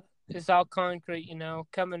all concrete,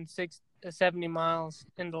 coming 70 miles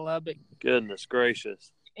into Lubbock. Goodness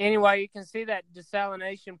gracious. Anyway, you can see that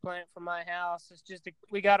desalination plant from my house. It's just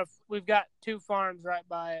we've got 2 farms right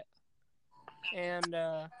by it, and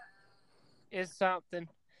it's something.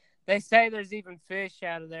 They say there's even fish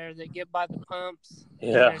out of there that get by the pumps.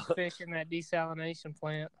 And Yeah. there's fish in that desalination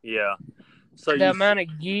plant. Yeah. So The amount of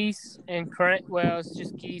geese and it's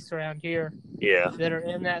just geese around here Yeah. that are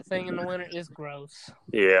in that thing in the winter is gross.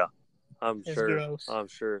 Yeah. I'm It's sure. gross. I'm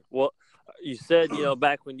sure. Well, you said,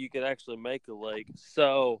 back when you could actually make a lake.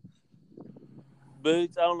 So,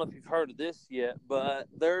 Boots, I don't know if you've heard of this yet, but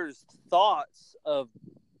there's thoughts of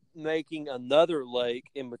making another lake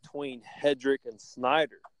in between Hedrick and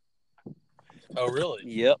Snyder. Oh, really?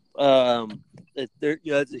 Yep.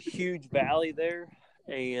 It's a huge valley there,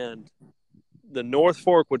 and the North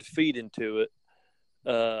Fork would feed into it.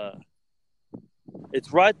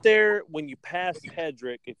 It's right there when you pass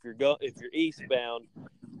Hedrick. If you're eastbound,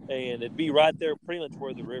 and it'd be right there, pretty much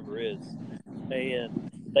where the river is. And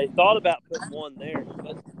they thought about putting one there,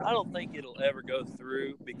 but I don't think it'll ever go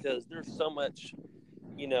through because there's so much,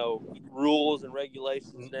 rules and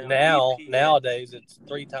regulations now. Nowadays, it's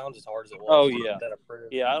 3 times as hard as it was. Oh, yeah. That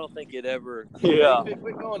approved. Yeah, I don't think it ever. Yeah.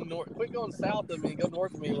 Quit going north. Quit going south of me. Go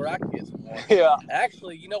north of me where I can get some water. Yeah.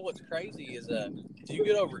 Actually, you know what's crazy is if you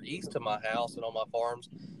get over east of my house and on my farms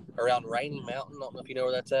around Rainy Mountain, I don't know if you know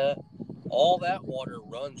where that's at. All that water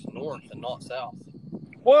runs north and not south.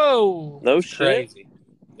 Whoa! No It's shit. crazy.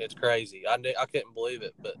 It's crazy. I couldn't believe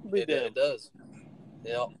it, but it does.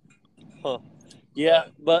 Yeah. Huh. Yeah,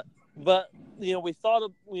 but we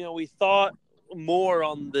thought more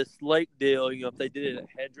on this lake deal. If they did it at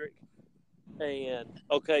Hedrick, and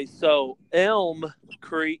okay, so Elm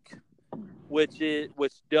Creek, which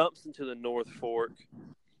dumps into the North Fork.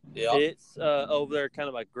 Yeah. It's over there, kind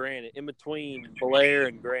of like Granite, in between Blair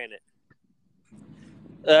and Granite.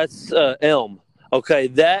 That's Elm. Okay,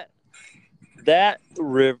 that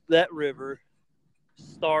river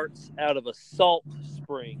starts out of a salt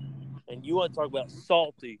spring. And you want to talk about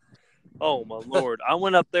salty. Oh, my Lord. I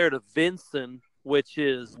went up there to Vinson, which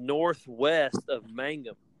is northwest of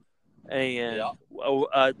Mangum. And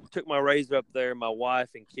I took my RZR up there, my wife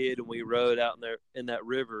and kid, and we rode out in that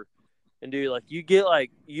river. And, dude,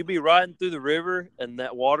 you'd be riding through the river, and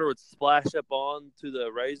that water would splash up onto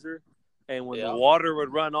the RZR. And when the water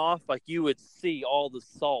would run off, you would see all the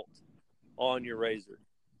salt on your RZR.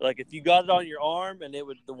 If you got it on your arm and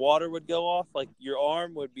the water would go off, your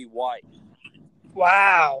arm would be white.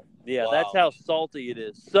 Wow. Yeah, That's how salty it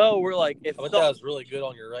is. So we're I bet that was really good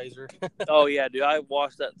on your RZR. Oh yeah, dude, I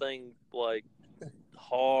washed that thing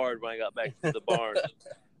hard when I got back to the barn.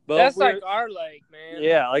 But that's like our lake, man.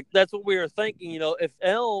 Yeah, that's what we were thinking. If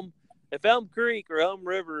Elm Creek or Elm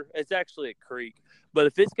River, it's actually a creek. But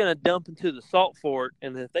if it's going to dump into the Salt Fork,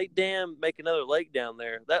 and if they make another lake down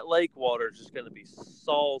there, that lake water is just going to be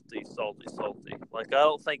salty, salty, salty. I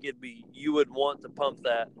don't think you would want to pump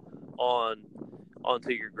that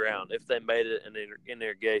onto your ground if they made it an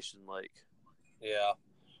irrigation lake. Yeah.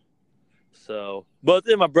 So, but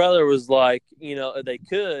then my brother was like, they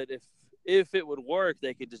could, if it would work,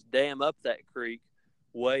 they could just dam up that creek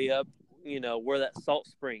way up, where that salt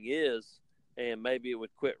spring is, and maybe it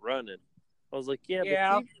would quit running. I was like,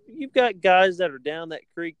 but you've got guys that are down that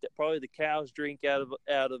creek that probably the cows drink out of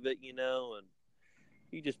it, and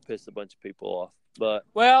you just piss a bunch of people off. But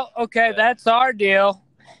that's our deal.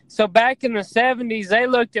 So back in the 70s, they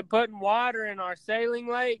looked at putting water in our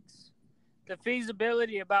sailing lakes. The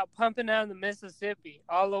feasibility about pumping out of the Mississippi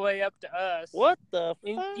all the way up to us. What the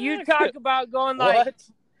fuck? You talk about going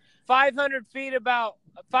 500 feet above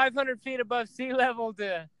sea level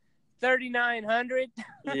to 3,900.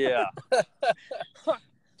 Yeah.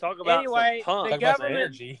 Talk about anyway.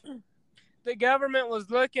 The government was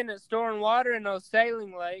looking at storing water in those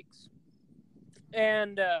sailing lakes,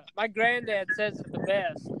 and my granddad says it the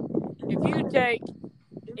best. If you take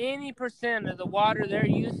any percent of the water they're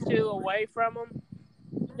used to away from them,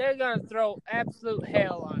 they're gonna throw absolute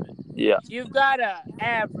hell on it. Yeah. You've got an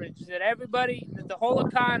average that the whole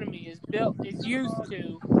economy is used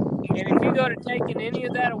to. And if you go to taking any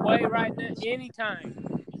of that away right now,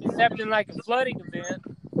 anytime, except in a flooding event,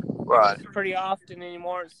 right? Which is pretty often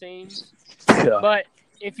anymore, it seems. Yeah. But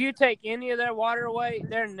if you take any of their water away,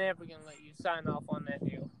 they're never going to let you sign off on that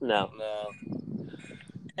deal. No.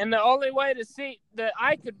 And the only way to see that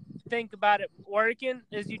I could think about it working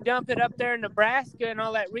is you dump it up there in Nebraska and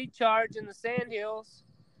all that recharge in the sandhills.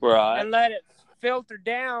 Right. And let it filter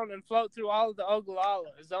down and float through all of the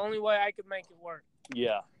Ogallala. Is the only way I could make it work.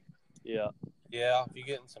 Yeah. Yeah. Yeah, you're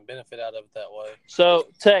getting some benefit out of it that way. So,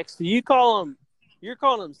 Tex, you're calling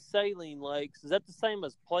them saline lakes. Is that the same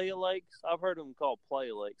as playa lakes? I've heard them called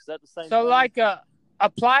playa lakes. Is that the same So, thing? A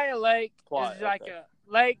playa lake Playa, is like okay.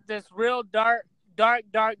 a lake that's real dark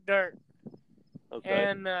dirt. Okay.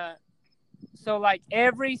 And so, like,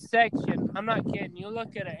 every section, I'm not kidding, you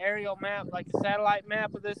look at an aerial map, like a satellite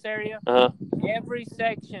map of this area, every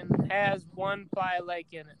section has one playa lake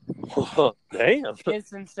in it. Damn.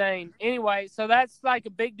 It's insane. Anyway, so that's like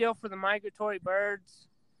a big deal for the migratory birds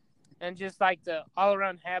and just like the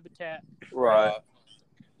all-around habitat. Right.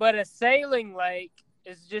 But a sailing lake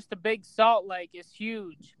is just a big salt lake. It's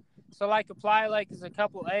huge. So, like, a playa lake is a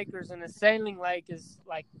couple acres, and a sailing lake is,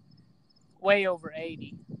 like, way over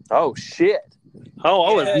 80. Oh, shit. Oh,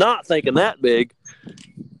 I was not thinking that big.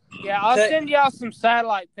 Yeah, I'll send y'all some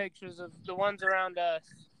satellite pictures of the ones around us.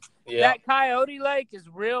 Yeah. That Coyote Lake is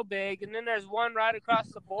real big, and then there's one right across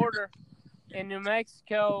the border in New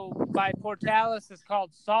Mexico by Portales. It's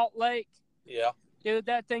called Salt Lake. Yeah. Dude,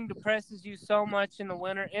 that thing depresses you so much in the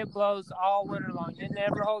winter. It blows all winter long. It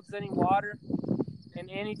never holds any water. And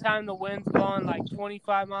anytime the wind's blowing like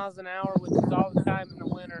 25 miles an hour, which is all the time in the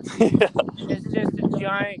winter, it's just a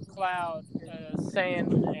giant cloud,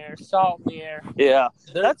 sand in the air, salt in the air. Yeah.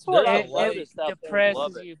 That's what there's I've a lake. noticed out It there in depresses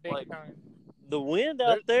Lubbock. you big Like, time. the wind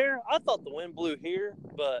out there, I thought the wind blew here,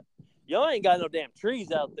 but y'all ain't got no damn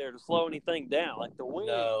trees out there to slow anything down. Like, the wind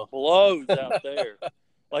blows out there.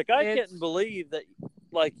 Like, I couldn't believe that,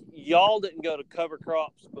 like, y'all didn't go to cover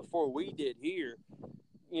crops before we did here,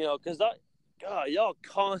 you know, because God, y'all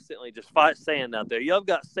constantly just fight sand out there. Y'all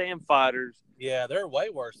got sand fighters. Yeah, they're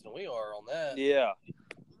way worse than we are on that. Yeah.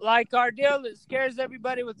 Like our deal that scares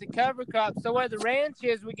everybody with the cover crop. So where the ranch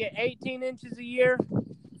is, we get 18 inches a year,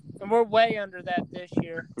 and we're way under that this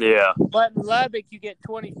year. Yeah. But in Lubbock, you get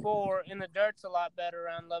 24, and the dirt's a lot better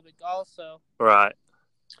around Lubbock also. Right.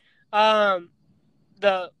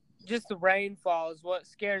 Just the rainfall is what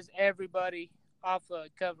scares everybody off a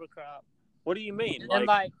cover crop. What do you mean? And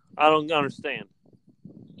like, I don't understand.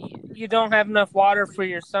 You don't have enough water for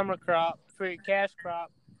your summer crop, for your cash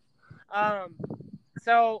crop.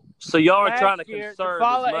 So y'all are trying to year, conserve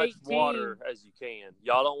fall as of much 18, water as you can.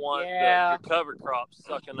 Y'all don't want your cover crops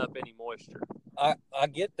sucking up any moisture. I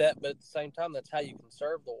get that, but at the same time, that's how you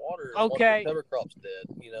conserve the water. Okay. Once the cover crop's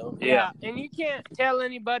dead, you know. Yeah, and you can't tell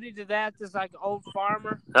anybody that's like an old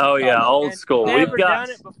farmer. Oh yeah, old school. Never We've got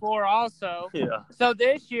done it before, also. Yeah. So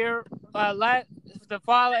this year, the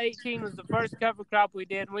fall of 18 was the first cover crop we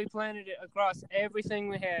did, and we planted it across everything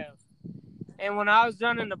we have. And when I was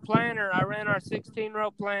running the planter, I ran our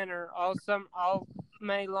 16-row planter all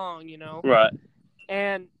May long, you know. Right.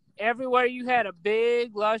 And everywhere you had a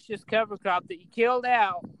big, luscious cover crop that you killed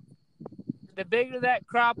out, the bigger that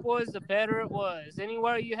crop was, the better it was.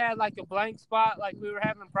 Anywhere you had like a blank spot, like we were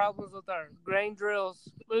having problems with our grain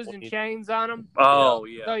drills, losing chains on them. Oh,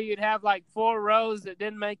 yeah. So you'd have like 4 rows that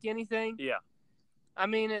didn't make anything. Yeah. I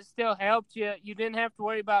mean, it still helped you. You didn't have to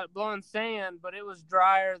worry about it blowing sand, but it was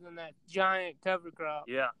drier than that giant cover crop.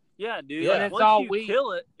 Yeah. Yeah, dude. Yeah. Like, And it's once all you wheat.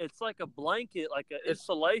 kill it, it's like a blanket, like an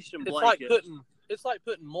insulation It's blanket. like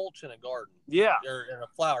putting mulch in a garden. Yeah. Or in a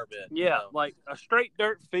flower bed. Yeah, you know? like a straight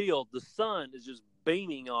dirt field. The sun is just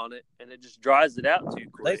beaming on it, and it just dries it out too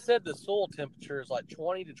quick. They said the soil temperature is like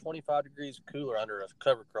 20 to 25 degrees cooler under a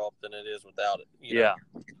cover crop than it is without it. You know?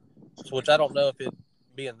 So, which I don't know if it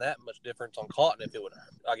being that much difference on cotton, if it would,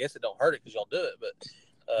 I guess it don't hurt it because y'all do it, but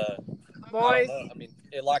Boys, I mean,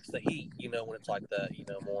 it likes the heat, you know, when it's like that, you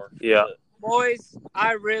know, more. Yeah. boys,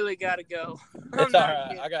 I really got to go. It's all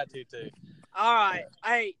right. I got to too. All right.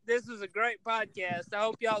 Hey, this was a great podcast. I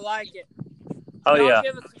hope y'all like it. Oh, Y'all yeah.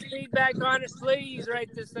 give us some feedback on it. Please rate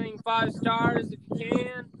this thing 5 stars if you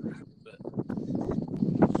can.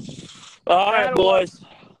 All right, boys.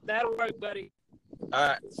 That'll work, buddy. All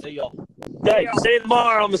right. See y'all. Hey, see you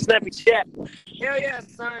tomorrow on the Snappy Chat. Hell yeah,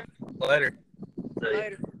 son. Later.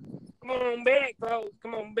 Later. Come on back, folks.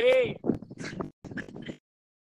 Come on back.